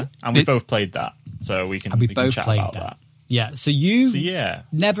 Yeah, and we both played that, so we can both chat played about that. Yeah, so you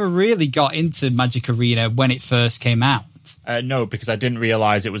never really got into Magic Arena when it first came out. No, because I didn't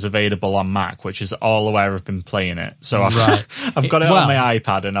realise it was available on Mac, which is all where I've been playing it. So I've got it on my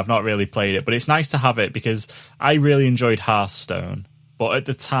iPad and I've not really played it. But it's nice to have it because I really enjoyed Hearthstone. But at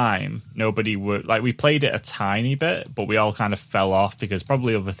the time, nobody would... Like, we played it a tiny bit, but we all kind of fell off because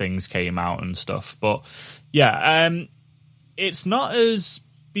probably other things came out and stuff. But, yeah, it's not as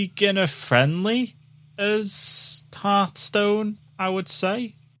beginner-friendly as Hearthstone, I would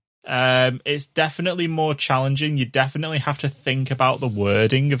say. It's definitely more challenging. You definitely have to think about the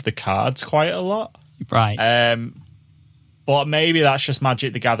wording of the cards quite a lot. Right. But maybe that's just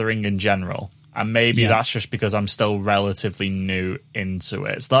Magic the Gathering in general. And maybe that's just because I'm still relatively new into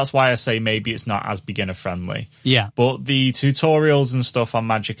it. So that's why I say maybe it's not as beginner friendly. Yeah. But the tutorials and stuff on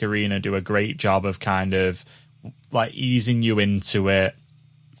Magic Arena do a great job of kind of like easing you into it,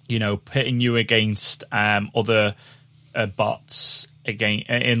 you know, pitting you against other bots again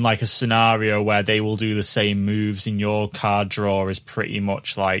in like a scenario where they will do the same moves, and your card draw is pretty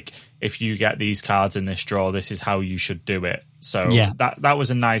much like, if you get these cards in this draw, this is how you should do it. So that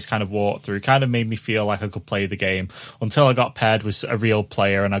was a nice kind of walkthrough. Kind of made me feel like I could play the game until I got paired with a real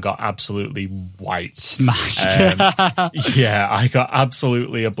player and I got absolutely wiped. Smashed. Yeah, I got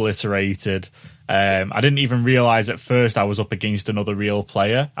absolutely obliterated. I didn't even realize at first I was up against another real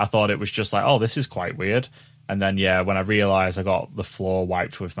player. I thought it was just like, oh, this is quite weird. And then, yeah, when I realized I got the floor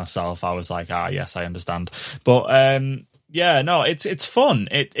wiped with myself, I was like, yes, I understand. But, yeah, no, it's fun.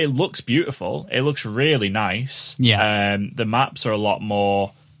 It looks beautiful. It looks really nice. Yeah. The maps are a lot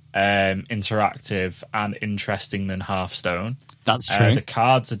more interactive and interesting than Hearthstone. That's true. The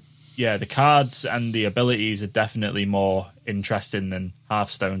cards and the abilities are definitely more interesting than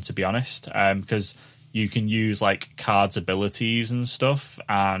Hearthstone, to be honest, because you can use like cards' abilities and stuff,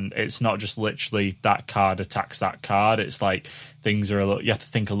 and it's not just literally that card attacks that card. It's like things are you have to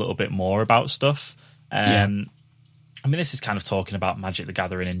think a little bit more about stuff. I mean, this is kind of talking about Magic the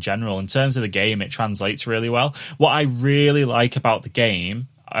Gathering in general. In terms of the game, it translates really well. What I really like about the game,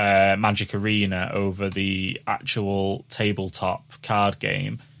 Magic Arena, over the actual tabletop card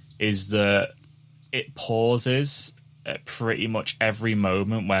game, is that it pauses at pretty much every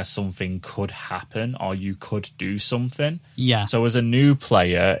moment where something could happen or you could do something. Yeah. So as a new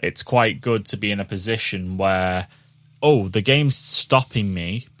player, it's quite good to be in a position where, oh, the game's stopping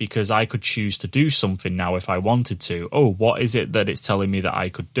me because I could choose to do something now if I wanted to. Oh, what is it that it's telling me that I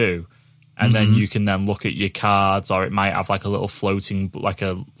could do? and then you can then look at your cards, or it might have like a little floating, like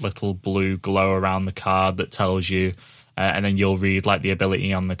a little blue glow around the card that tells you, and then you'll read like the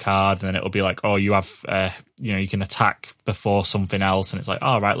ability on the card, and then it'll be like, oh, you have, you can attack before something else, and it's like,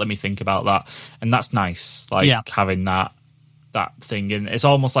 oh, right, let me think about that. And that's nice, like having that thing. And it's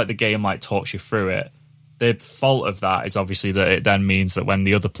almost like the game like talks you through it. The fault of that is obviously that it then means that when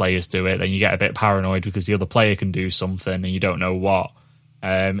the other players do it, then you get a bit paranoid because the other player can do something and you don't know what.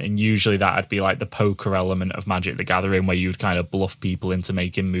 And usually that'd be like the poker element of Magic the Gathering, where you'd kind of bluff people into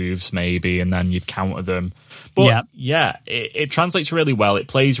making moves maybe, and then you'd counter them. But it translates really well. It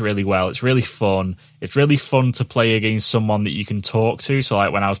plays really well. It's really fun. It's really fun to play against someone that you can talk to. So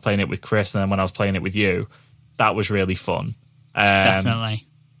like when I was playing it with Chris and then when I was playing it with you, that was really fun. Definitely.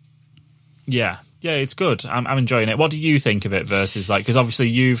 Yeah, it's good. I'm enjoying it. What do you think of it versus like, because obviously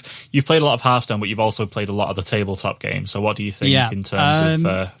you've played a lot of Hearthstone, but you've also played a lot of the tabletop games. So what do you think in terms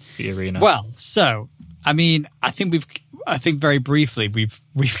of the arena? Well, so I mean, I think very briefly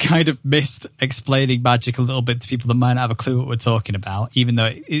we've kind of missed explaining Magic a little bit to people that might not have a clue what we're talking about, even though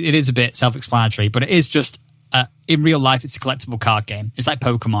it is a bit self-explanatory. But it is just in real life, it's a collectible card game. It's like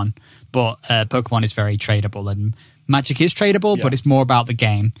Pokemon, but Pokemon is very tradable, and Magic is tradable, but it's more about the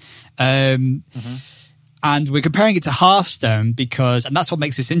game. And we're comparing it to Hearthstone and that's what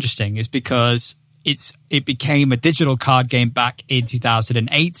makes this interesting, is because it became a digital card game back in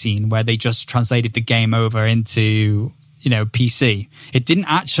 2018, where they just translated the game over into, PC. It didn't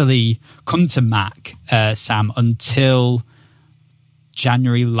actually come to Mac, Sam, until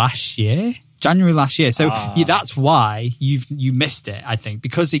January last year. So that's why you missed it, I think,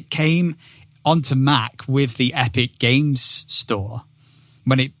 because it came onto Mac with the Epic Games Store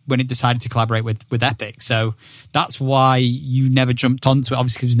when it decided to collaborate with Epic. So that's why you never jumped onto it,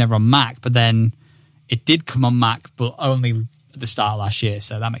 obviously because it was never on Mac, but then it did come on Mac, but only at the start of last year,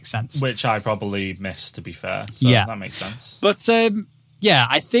 so that makes sense. Which I probably missed, to be fair. So that makes sense. But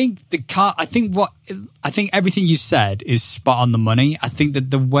I think I think everything you said is spot on the money. I think that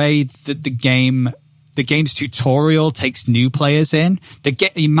the way that the game's tutorial takes new players in,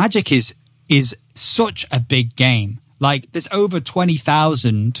 Magic is such a big game. Like, there's over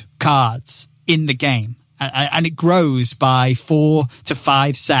 20,000 cards in the game, and it grows by 4 to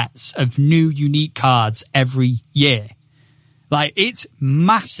 5 sets of new unique cards every year. Like, it's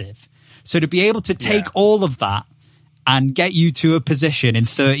massive. So to be able to take all of that and get you to a position in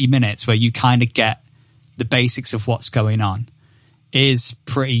 30 minutes where you kind of get the basics of what's going on is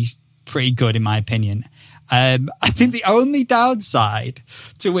pretty good, in my opinion. I think the only downside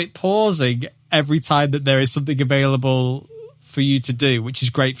to it pausing every time that there is something available for you to do, which is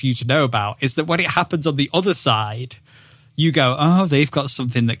great for you to know about, is that when it happens on the other side, you go, oh, they've got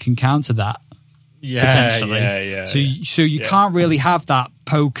something that can counter that. Potentially. So you can't really have that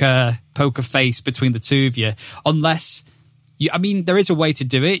poker face between the two of you unless there is a way to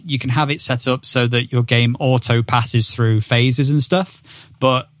do it. You can have it set up so that your game auto passes through phases and stuff,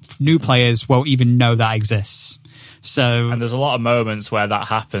 but new players won't even know that exists. And there's a lot of moments where that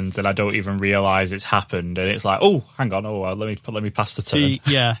happens and I don't even realize it's happened, and it's like, oh, hang on, let me pass the turn.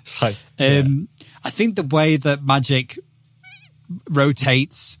 It's like, I think the way that Magic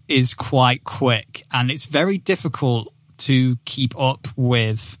rotates is quite quick, and it's very difficult to keep up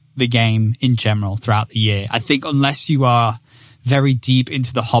with the game in general throughout the year. I think unless you are very deep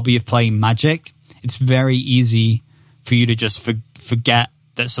into the hobby of playing Magic, it's very easy for you to just forget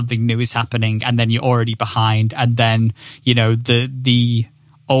that something new is happening, and then you're already behind, and then the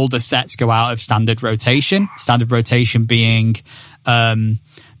older sets go out of standard rotation being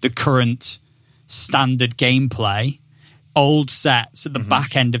the current standard gameplay. Old sets at the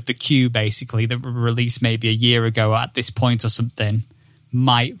back end of the queue, basically, that were released maybe a year ago at this point or something,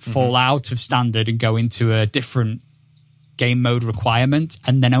 might fall out of standard and go into a different game mode requirement,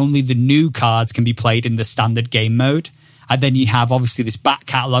 and then only the new cards can be played in the standard game mode. And then you have, obviously, this back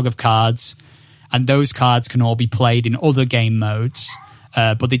catalogue of cards, and those cards can all be played in other game modes,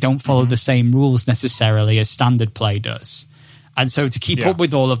 but they don't follow the same rules necessarily as standard play does. And so to keep up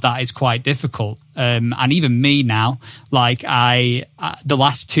with all of that is quite difficult. And even me now, like the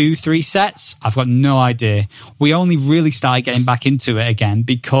last 2-3 sets, I've got no idea. We only really started getting back into it again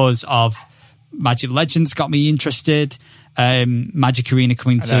because of Magic Legends got me interested. Magic Arena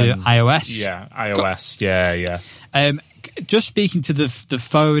coming to iOS. Yeah, iOS. Just speaking to the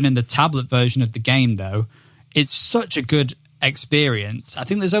phone and the tablet version of the game, though, it's such a good experience. I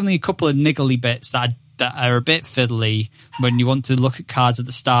think there's only a couple of niggly bits that are a bit fiddly when you want to look at cards at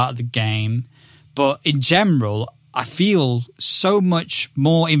the start of the game. But in general, I feel so much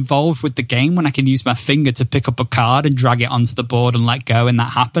more involved with the game when I can use my finger to pick up a card and drag it onto the board and let go, and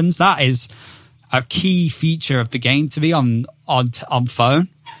that happens. That is a key feature of the game to me on phone.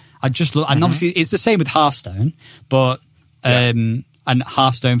 I just look, and obviously it's the same with Hearthstone, but and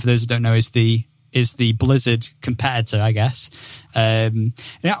Hearthstone, for those who don't know, is the Blizzard competitor, I guess.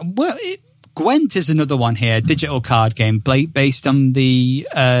 Gwent is another one here, digital card game based on the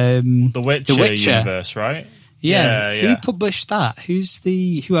Witcher universe, right? Yeah. Who published that? Who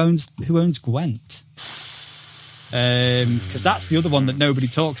owns Gwent? Because that's the other one that nobody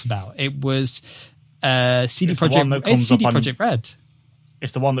talks about. It was CD Projekt Red.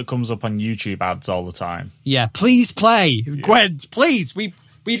 It's the one that comes up on YouTube ads all the time. Yeah, please play Gwent. Please, we'd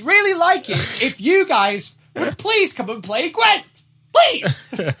really like it if you guys would please come and play Gwent. Please.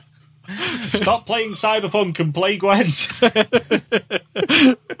 Stop playing Cyberpunk and play Gwent.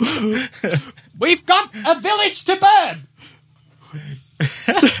 We've got a village to burn.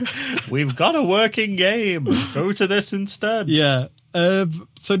 We've got a working game. Go to this instead. Yeah.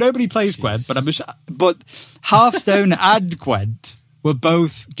 So nobody plays Gwent, but Hearthstone and Gwent were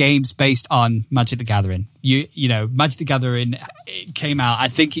both games based on Magic the Gathering. You know, Magic the Gathering came out. I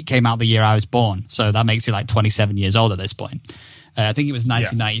think it came out the year I was born, so that makes it like 27 years old at this point. I think it was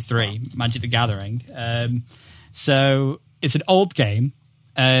 1993, Magic the Gathering. So it's an old game,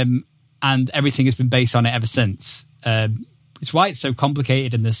 and everything has been based on it ever since. It's why it's so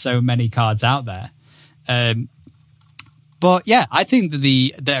complicated and there's so many cards out there. But yeah, I think that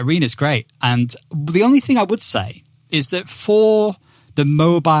the arena is great. And the only thing I would say is that for the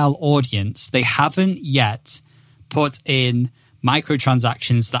mobile audience, they haven't yet put in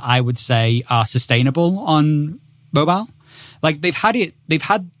microtransactions that I would say are sustainable on mobile. Like they've had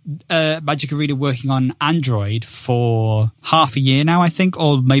Magic Arena working on Android for half a year now, I think,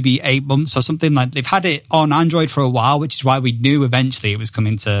 or maybe 8 months or something. Like they've had it on Android for a while, which is why we knew eventually it was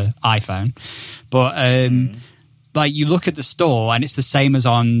coming to iPhone. But like you look at the store and it's the same as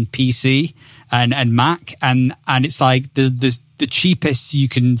on PC and Mac, and it's like the cheapest you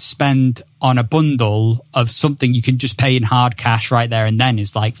can spend on a bundle of something you can just pay in hard cash right there and then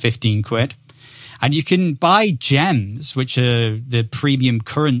is like 15 quid. And you can buy gems, which are the premium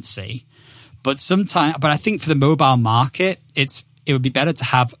currency. But I think for the mobile market, it would be better to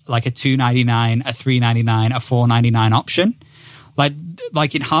have like a $2.99, a $3.99, a $4.99 option.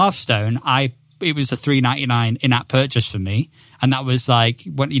 Like in Hearthstone, it was a $3.99 in-app purchase for me. And that was like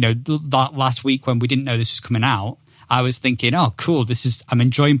when, that last week when we didn't know this was coming out, I was thinking, oh, cool, I'm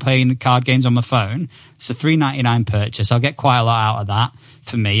enjoying playing card games on my phone. It's a $3.99 purchase. I'll get quite a lot out of that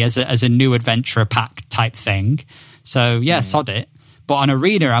for me as a new adventurer pack type thing. So, yeah, sod it. But on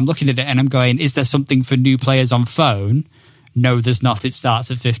Arena, I'm looking at it and I'm going, is there something for new players on phone? No, there's not. It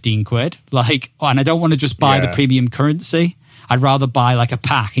starts at 15 quid. And I don't want to just buy the premium currency. I'd rather buy like a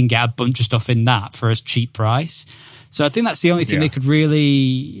pack and get a bunch of stuff in that for a cheap price. So I think that's the only thing they could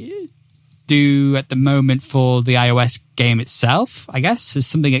really do at the moment for the iOS game itself, I guess. Is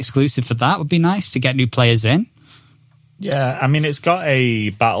something exclusive for that would be nice to get new players in. Yeah, I mean, it's got a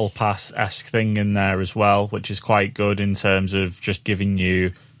Battle Pass-esque thing in there as well, which is quite good in terms of just giving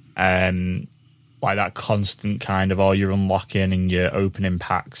you like that constant kind of, you're unlocking and you're opening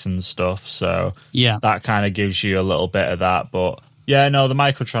packs and stuff. So yeah, that kind of gives you a little bit of that. But yeah, no, the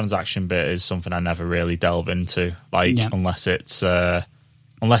microtransaction bit is something I never really delve into,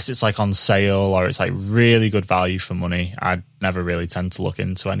 unless it's like on sale or it's like really good value for money. I never really tend to look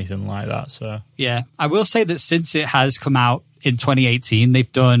into anything like that. So yeah, I will say that since it has come out in 2018, they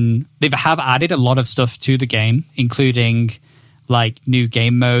have added a lot of stuff to the game, including like new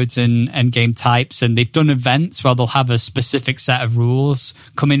game modes and game types, and they've done events where they'll have a specific set of rules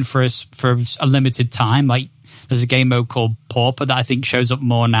come in for a limited time. Like there's a game mode called Pauper that I think shows up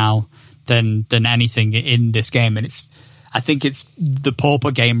more now than anything in this game, and I think it's the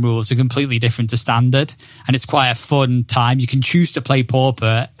Pauper game rules are completely different to standard, and it's quite a fun time. You can choose to play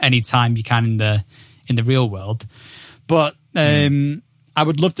Pauper anytime you can in the real world. But I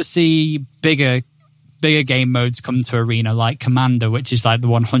would love to see bigger game modes come to Arena, like Commander, which is like the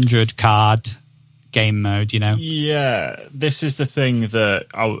 100 card game mode, Yeah, this is the thing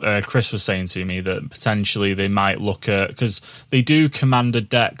that Chris was saying to me, that potentially they might look at, because they do Commander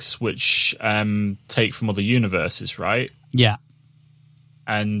decks which take from other universes, right? Yeah.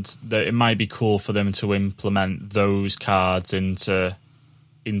 And that it might be cool for them to implement those cards into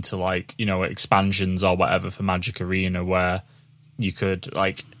like, expansions or whatever for Magic Arena, where you could,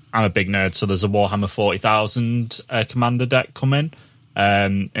 like, I'm a big nerd, so there's a Warhammer 40,000 Commander deck coming,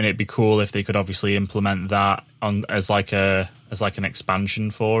 and it'd be cool if they could obviously implement that on as an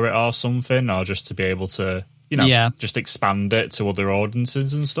expansion for it or something, or just to be able to just expand it to other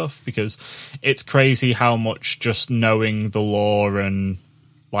audiences and stuff, because it's crazy how much just knowing the lore and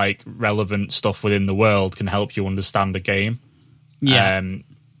like relevant stuff within the world can help you understand the game. Yeah.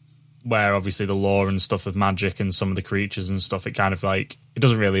 Where obviously the lore and stuff of Magic and some of the creatures and stuff, it kind of like, it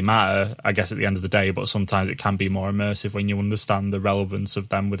doesn't really matter, I guess, at the end of the day, but sometimes it can be more immersive when you understand the relevance of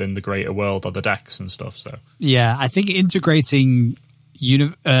them within the greater world or the decks and stuff. So yeah, I think integrating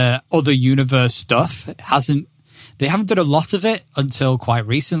other universe stuff they haven't done a lot of it until quite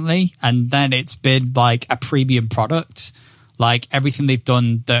recently, and then it's been like a premium product. Like everything they've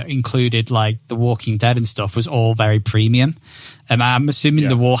done that included like The Walking Dead and stuff was all very premium. I'm assuming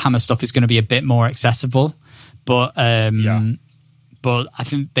the Warhammer stuff is going to be a bit more accessible, but I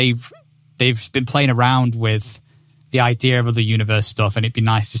think they've been playing around with the idea of other universe stuff, and it'd be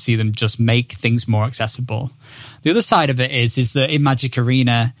nice to see them just make things more accessible. The other side of it is that in Magic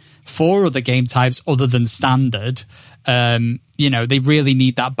Arena, for other game types other than Standard, they really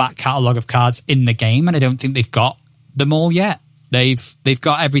need that back catalogue of cards in the game, and I don't think they've got them all yet. They've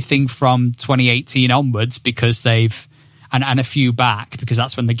got everything from 2018 onwards because and a few back because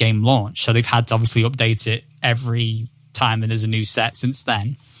that's when the game launched. So they've had to obviously update it every time, and there's a new set since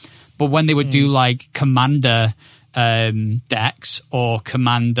then. But when they would do like Commander decks or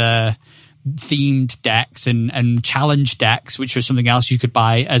Commander themed decks and challenge decks, which was something else you could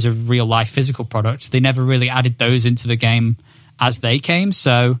buy as a real life physical product, they never really added those into the game as they came.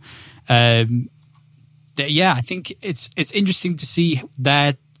 So I think it's interesting to see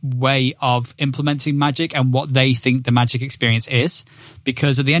their way of implementing Magic and what they think the Magic experience is,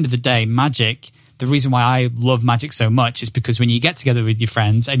 because at the end of the day, Magic, the reason why I love Magic so much is because when you get together with your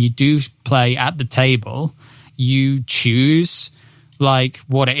friends and you do play at the table, you choose like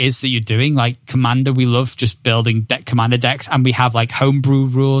what it is that you're doing. Like Commander, we love just building Commander decks, and we have like homebrew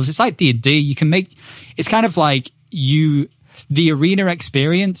rules. It's like D&D. You can make, it's kind of like the arena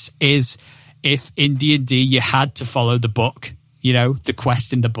experience is if in D&D you had to follow the book, the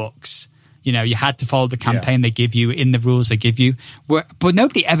quest in the books. You had to follow the campaign they give you in the rules they give you. But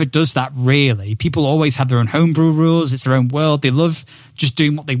nobody ever does that, really. People always have their own homebrew rules. It's their own world. They love just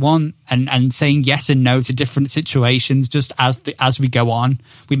doing what they want and saying yes and no to different situations just as we go on.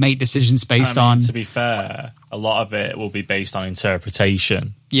 We make decisions based on... To be fair, a lot of it will be based on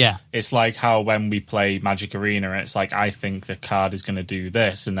interpretation. Yeah. It's like how when we play Magic Arena, it's like, I think the card is going to do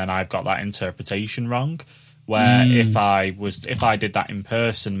this, and then I've got that interpretation wrong. Where if I did that in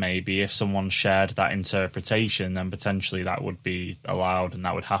person, maybe if someone shared that interpretation, then potentially that would be allowed and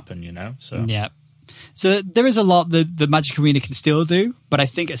that would happen, So yeah. So there is a lot that the Magic Arena can still do, but I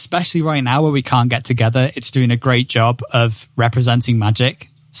think especially right now where we can't get together, it's doing a great job of representing Magic.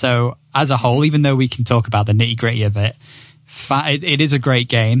 So as a whole, even though we can talk about the nitty gritty of it, it is a great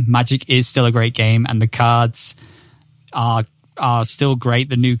game. Magic is still a great game, and the cards are still great.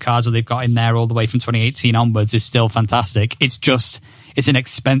 The new cards that they've got in there all the way from 2018 onwards is still fantastic. It's an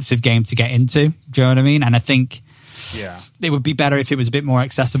expensive game to get into. Do you know what I mean? And I think it would be better if it was a bit more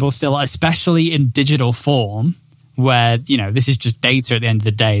accessible still, especially in digital form, where, this is just data at the end of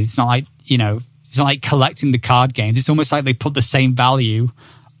the day. It's not like, it's not like collecting the card games. It's almost like they put the same value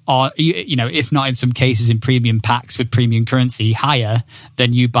or, if not in some cases in premium packs with premium currency higher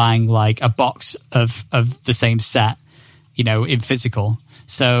than you buying like a box of the same set, in physical.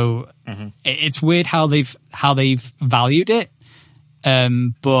 So it's weird how they've valued it.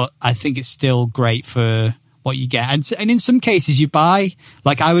 But I think it's still great for what you get. And in some cases you buy,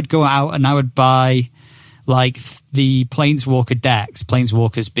 like I would go out and I would buy like the Planeswalker decks,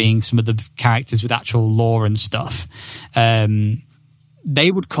 Planeswalkers being some of the characters with actual lore and stuff.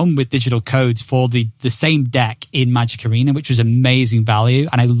 They would come with digital codes for the same deck in Magic Arena, which was amazing value.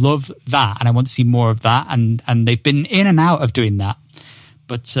 And I love that. And I want to see more of that. And they've been in and out of doing that.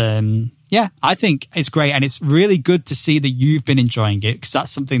 But I think it's great. And it's really good to see that you've been enjoying it, because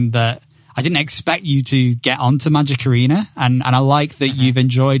that's something that I didn't expect you to get onto Magic Arena. And I like that you've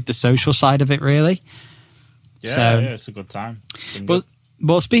enjoyed the social side of it, really. Yeah, it's a good time.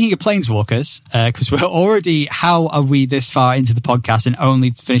 Well, speaking of Planeswalkers, because we're already, how are we this far into the podcast and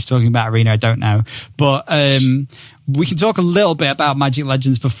only finished talking about Arena? I don't know. But we can talk a little bit about Magic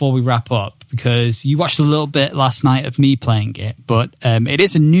Legends before we wrap up, because you watched a little bit last night of me playing it. But it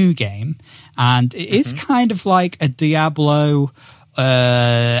is a new game, and it is kind of like a Diablo-esque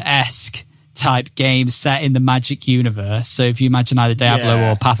type game set in the Magic universe. So if you imagine either Diablo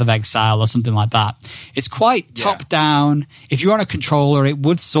or Path of Exile or something like that, it's quite top down. If you're on a controller, it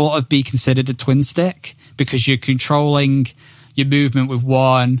would sort of be considered a twin stick, because you're controlling your movement with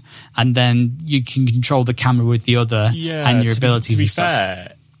one, and then you can control the camera with the other, and your abilities. To be and stuff.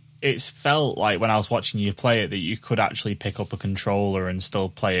 fair, it's felt like when I was watching you play it that you could actually pick up a controller and still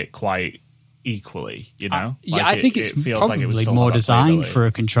play it quite equally, you know? Yeah, I think it feels probably like it more designed for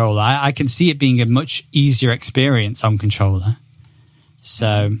a controller. I can see it being a much easier experience on controller.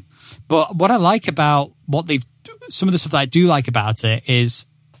 So, but what I like about some of the stuff that I do like about it is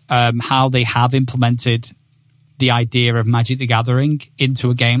how they have implemented the idea of Magic the Gathering into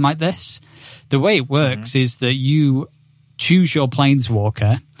a game like this. The way it works is that you choose your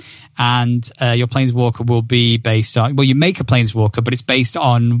Planeswalker, and your Planeswalker will be based on... Well, you make a Planeswalker, but it's based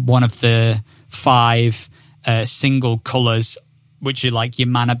on one of the 5 single colours, which are like your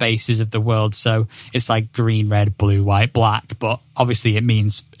mana bases of the world. So it's like green, red, blue, white, black, but obviously it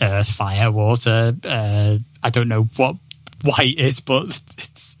means earth, fire, water. I don't know what white is, but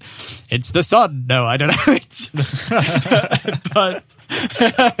it's the sun. No, I don't know.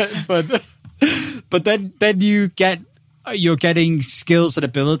 but then you're getting skills and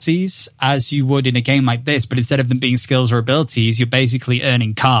abilities as you would in a game like this, but instead of them being skills or abilities, you're basically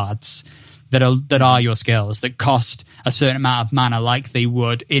earning cards that are your skills that cost a certain amount of mana like they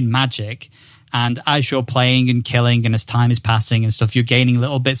would in Magic. And as you're playing and killing and as time is passing and stuff, you're gaining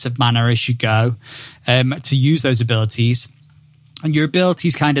little bits of mana as you go to use those abilities. And your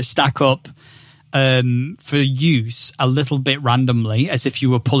abilities kind of stack up for use a little bit randomly, as if you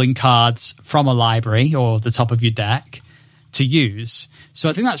were pulling cards from a library or the top of your deck to use. So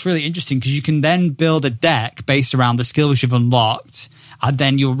I think that's really interesting because you can then build a deck based around the skills you've unlocked, and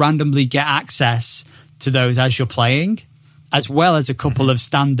then you'll randomly get access to those as you're playing, as well as a couple of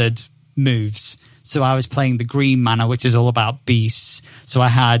standard moves. So I was playing the green mana, which is all about beasts. So I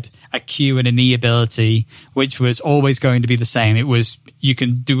had a Q and an E ability, which was always going to be the same. It was, you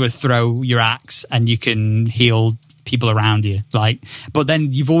can do a throw your axe and you can heal people around you. But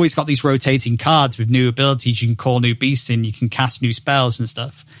then you've always got these rotating cards with new abilities. You can call new beasts in, you can cast new spells and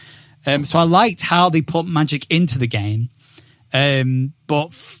stuff. So I liked how they put Magic into the game.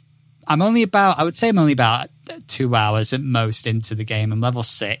 But I'm only about 2 hours at most into the game. I'm level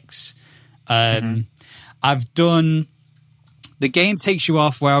 6. I've done... The game takes you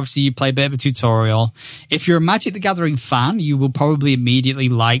off where obviously you play a bit of a tutorial. If you're a Magic the Gathering fan, you will probably immediately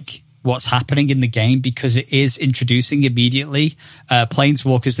like what's happening in the game because it is introducing immediately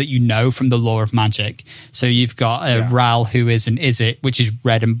planeswalkers that you know from the lore of Magic. So you've got Ral, who is an Izzet, which is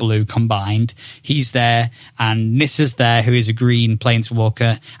red and blue combined. He's there, and Nissa's there, who is a green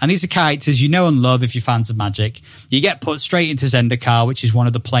planeswalker. And these are characters you know and love if you're fans of Magic. You get put straight into Zendikar, which is one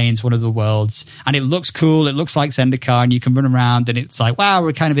of the planes, one of the worlds, and it looks cool. It looks like Zendikar, and you can run around, and it's like, wow,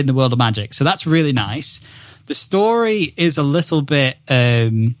 we're kind of in the world of Magic. So that's really nice. The story is a little bit...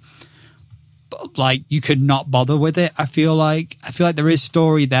 like you could not bother with it. I feel like there is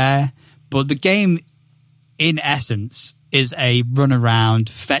story there, but the game in essence is a run around,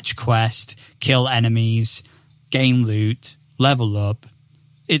 fetch quest, kill enemies, gain loot, level up.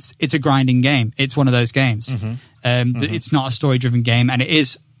 It's a grinding game. It's one of those games. It's not a story driven game, and it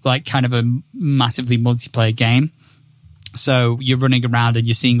is like kind of a massively multiplayer game. So you're running around and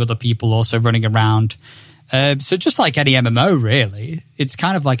you're seeing other people also running around. So just like any MMO, really, it's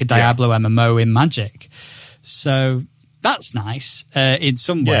kind of like a Diablo MMO in Magic. So that's nice in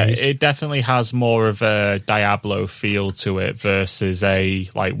some ways. Yeah, it definitely has more of a Diablo feel to it versus a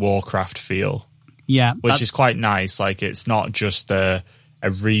like Warcraft feel. Yeah, which is quite nice. Like it's not just a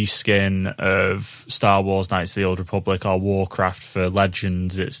reskin of Star Wars Knights of the Old Republic or Warcraft for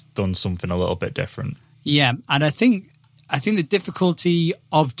Legends. It's done something a little bit different. Yeah, and I think the difficulty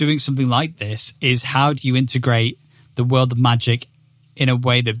of doing something like this is how do you integrate the world of Magic in a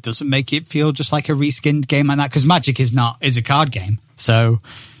way that doesn't make it feel just like a reskinned game like that? Because Magic is a card game. So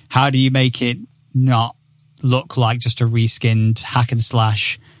how do you make it not look like just a reskinned hack and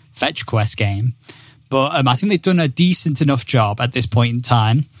slash fetch quest game? But I think they've done a decent enough job at this point in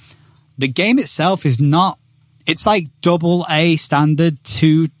time. The game itself is not... It's like AA standard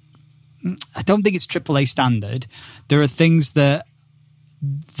to... I don't think it's AAA standard. There are things that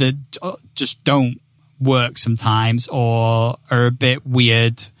just don't work sometimes, or are a bit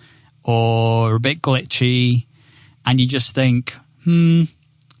weird, or a bit glitchy, and you just think,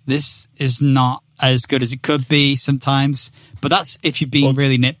 this is not as good as it could be sometimes. But that's if you're being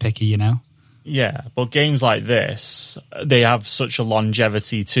really nitpicky, you know? Yeah, but games like this, they have such a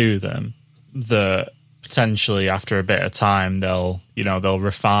longevity to them that potentially after a bit of time they'll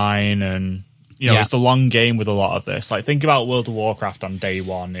refine, and it's the long game with a lot of this. Like think about World of Warcraft on day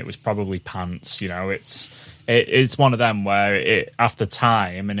one, it was probably pants. It's one of them where it after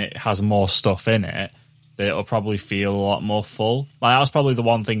time and it has more stuff in it that it'll probably feel a lot more full. Like that was probably the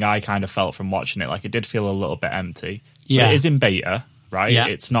one thing I kind of felt from watching it. Like it did feel a little bit empty. Yeah, but it is in beta, right? Yeah.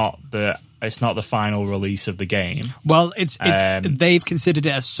 It's not the final release of the game. Well, it's they've considered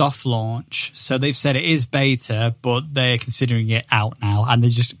it a soft launch, so they've said it is beta, but they're considering it out now, and they're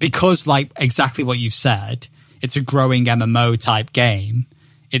just because like exactly what you've said, it's a growing MMO type game.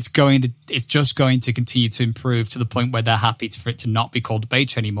 It's just going to continue to improve to the point where they're happy for it to not be called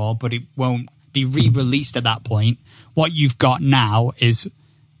beta anymore, but it won't be re-released at that point. What you've got now is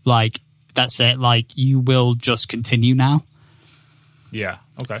like that's it. Like you will just continue now. Yeah.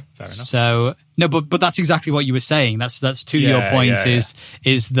 Okay. Fair enough. So no, but that's exactly what you were saying. That's to your point.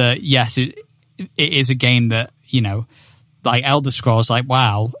 Is that yes, it is a game that like Elder Scrolls. Like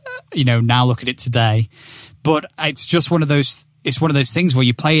wow, now look at it today. But it's just one of those. It's one of those things where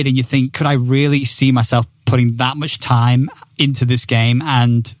you play it and you think, could I really see myself putting that much time into this game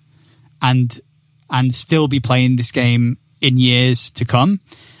and still be playing this game in years to come?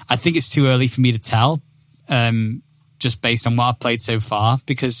 I think it's too early for me to tell, just based on what I've played so far,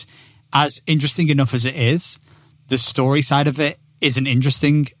 because as interesting enough as it is, the story side of it isn't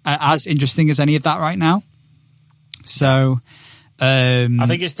as interesting as any of that right now. So I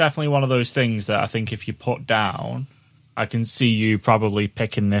think it's definitely one of those things that I think if you put down, I can see you probably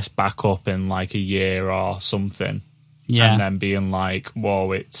picking this back up in like a year or something. Yeah. And then being like,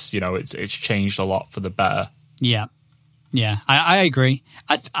 whoa, it's changed a lot for the better. Yeah. Yeah, I agree.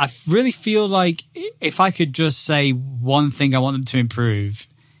 I really feel like if I could just say one thing I want them to improve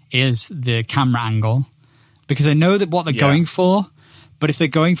is the camera angle, because I know that what they're going for, but if they're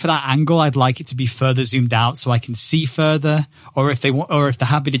going for that angle, I'd like it to be further zoomed out so I can see further. Or if they're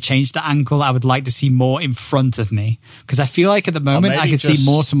happy to change the angle, I would like to see more in front of me, because I feel like at the moment I can see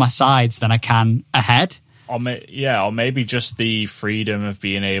more to my sides than I can ahead. Or maybe just the freedom of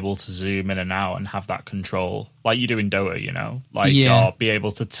being able to zoom in and out and have that control, like you do in Dota, or be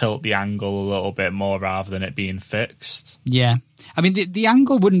able to tilt the angle a little bit more rather than it being fixed. Yeah. I mean, the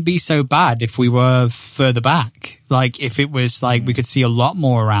angle wouldn't be so bad if we were further back. Like, if it was like we could see a lot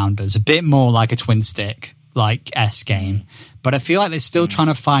more around us, a bit more like a twin stick, like S game. But I feel like they're still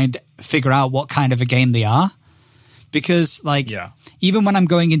trying to figure out what kind of a game they are. Because, even when I'm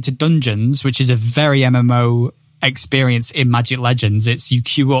going into dungeons, which is a very MMO experience in Magic Legends, it's you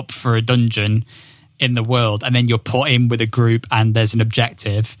queue up for a dungeon in the world, and then you're put in with a group, and there's an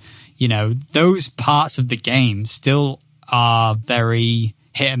objective. Those parts of the game still are very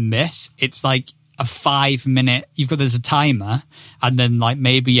hit and miss. It's like a 5-minute, there's a timer, and then like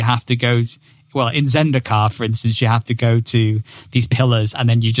maybe you have to go, well, in Zendikar, for instance, you have to go to these pillars, and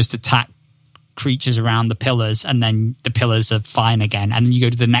then you just attack creatures around the pillars, and then the pillars are fine again, and then you go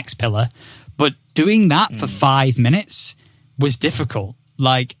to the next pillar. But doing that for 5 minutes was difficult.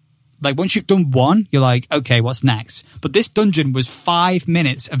 Like once you've done one, you're like, okay, what's next? But this dungeon was 5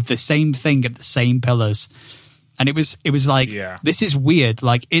 minutes of the same thing at the same pillars, and it was like, this is weird.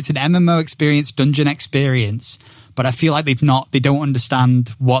 Like, it's an MMO experience, dungeon experience, but I feel like they don't understand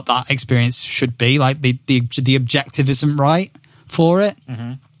what that experience should be. Like the objective isn't right for it.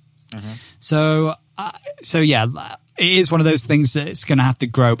 So yeah, it is one of those things that it's going to have to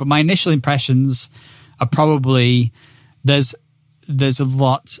grow. But my initial impressions are probably there's a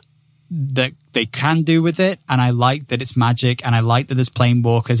lot that they can do with it, and I like that it's Magic, and I like that there's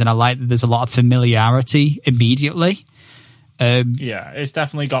Planewalkers, and I like that there's a lot of familiarity immediately. It's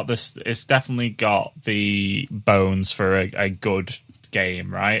definitely got this. It's definitely got the bones for a good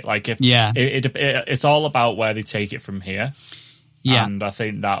game, right? Like it's all about where they take it from here. Yeah. And I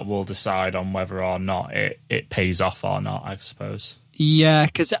think that will decide on whether or not it pays off or not, I suppose. Yeah,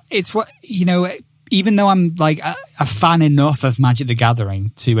 because it's what, even though I'm like a fan enough of Magic the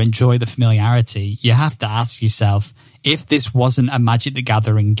Gathering to enjoy the familiarity, you have to ask yourself, if this wasn't a Magic the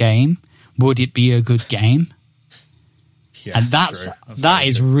Gathering game, would it be a good game? Yeah, and that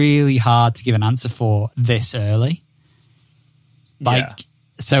is really hard to give an answer for this early.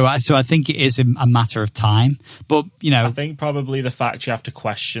 So I think it is a matter of time. But, I think probably the fact you have to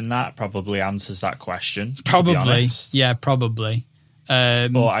question that probably answers that question. Probably. Yeah, probably.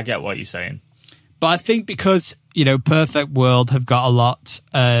 But I get what you're saying. But I think because, Perfect World have got a lot,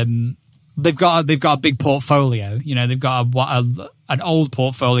 they've got a big portfolio. They've got an old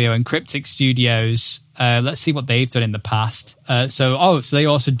portfolio, and Cryptic Studios, let's see what they've done in the past. So they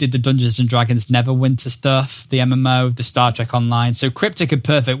also did the Dungeons and Dragons Neverwinter stuff, the MMO, the Star Trek Online. So Cryptic and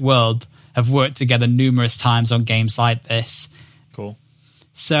Perfect World have worked together numerous times on games like this. Cool.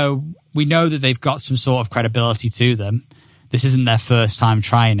 So we know that they've got some sort of credibility to them. This isn't their first time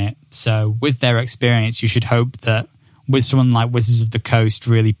trying it. So with their experience, you should hope that with someone like Wizards of the Coast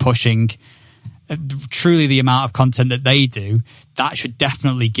really pushing truly the amount of content that they do, that should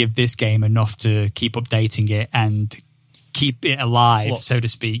definitely give this game enough to keep updating it and keep it alive, Look. so to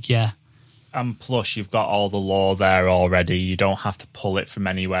speak. Yeah. And plus, you've got all the lore there already. You don't have to pull it from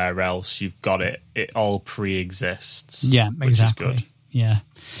anywhere else. You've got it. It all pre-exists. Yeah, exactly. Which is good. Yeah.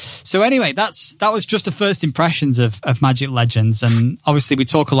 So anyway, that was just the first impressions of Magic Legends. And obviously we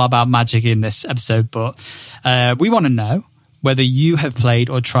talk a lot about Magic in this episode, but we want to know whether you have played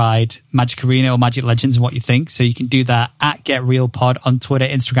or tried Magic Arena or Magic Legends and what you think. So you can do that at GetRealPod on Twitter,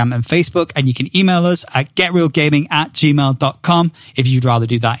 Instagram, and Facebook. And you can email us at getrealgaming@gmail.com if you'd rather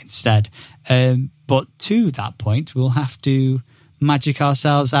do that instead. But to that point, we'll have to magic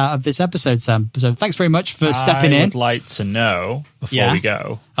ourselves out of this episode, Sam. So thanks very much for stepping in. I would like to know, before we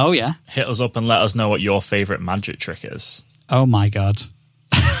go, oh yeah, hit us up and let us know what your favourite magic trick is. Oh my God.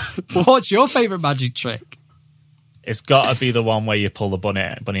 What's your favourite magic trick? It's got to be the one where you pull the bunny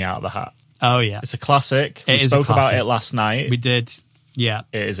out of the hat. Oh yeah. It's a classic. We spoke about it last night. We did. Yeah.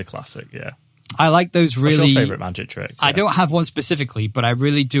 It is a classic, yeah. I like those really... What's your favourite magic trick? I don't have one specifically, but I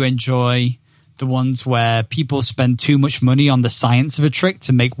really do enjoy the ones where people spend too much money on the science of a trick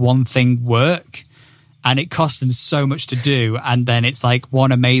to make one thing work, and it costs them so much to do, and then it's like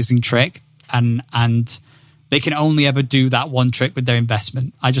one amazing trick, and they can only ever do that one trick with their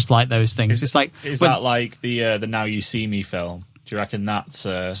investment. I just like those things. It's like... Is that like the Now You See Me film? Do you reckon that's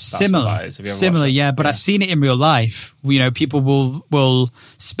similar? What that is? Have you ever similar, watched it? yeah. But I've seen it in real life. You know, people will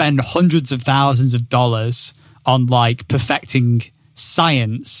spend hundreds of thousands of dollars on like perfecting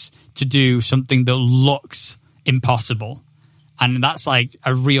science to do something that looks impossible, and that's like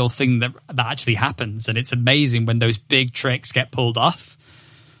a real thing that actually happens. And it's amazing when those big tricks get pulled off.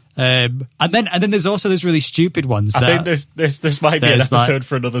 And then there's also those really stupid ones. I think this might be an episode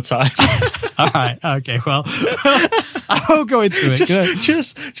for another time. All right. Okay. Well, I won't go into it.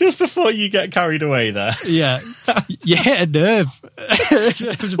 Just before you get carried away there. Yeah. You hit a nerve.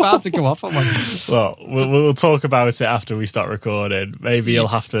 I was about to go off on one. Well, we'll talk about it after we start recording. Maybe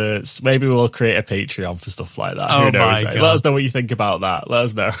maybe we'll create a Patreon for stuff like that. Oh, who knows? my God. Let us know what you think about that. Let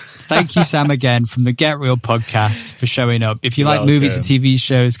us know. Thank you, Sam, again from the Get Real podcast for showing up. If you like movies and TV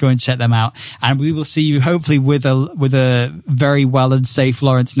shows, go and check them out. And we will see you hopefully with a very well and safe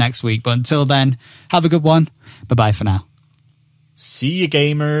Lawrence next week. But until then, have a good one. Bye-bye for now. See you,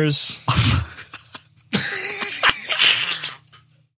 gamers.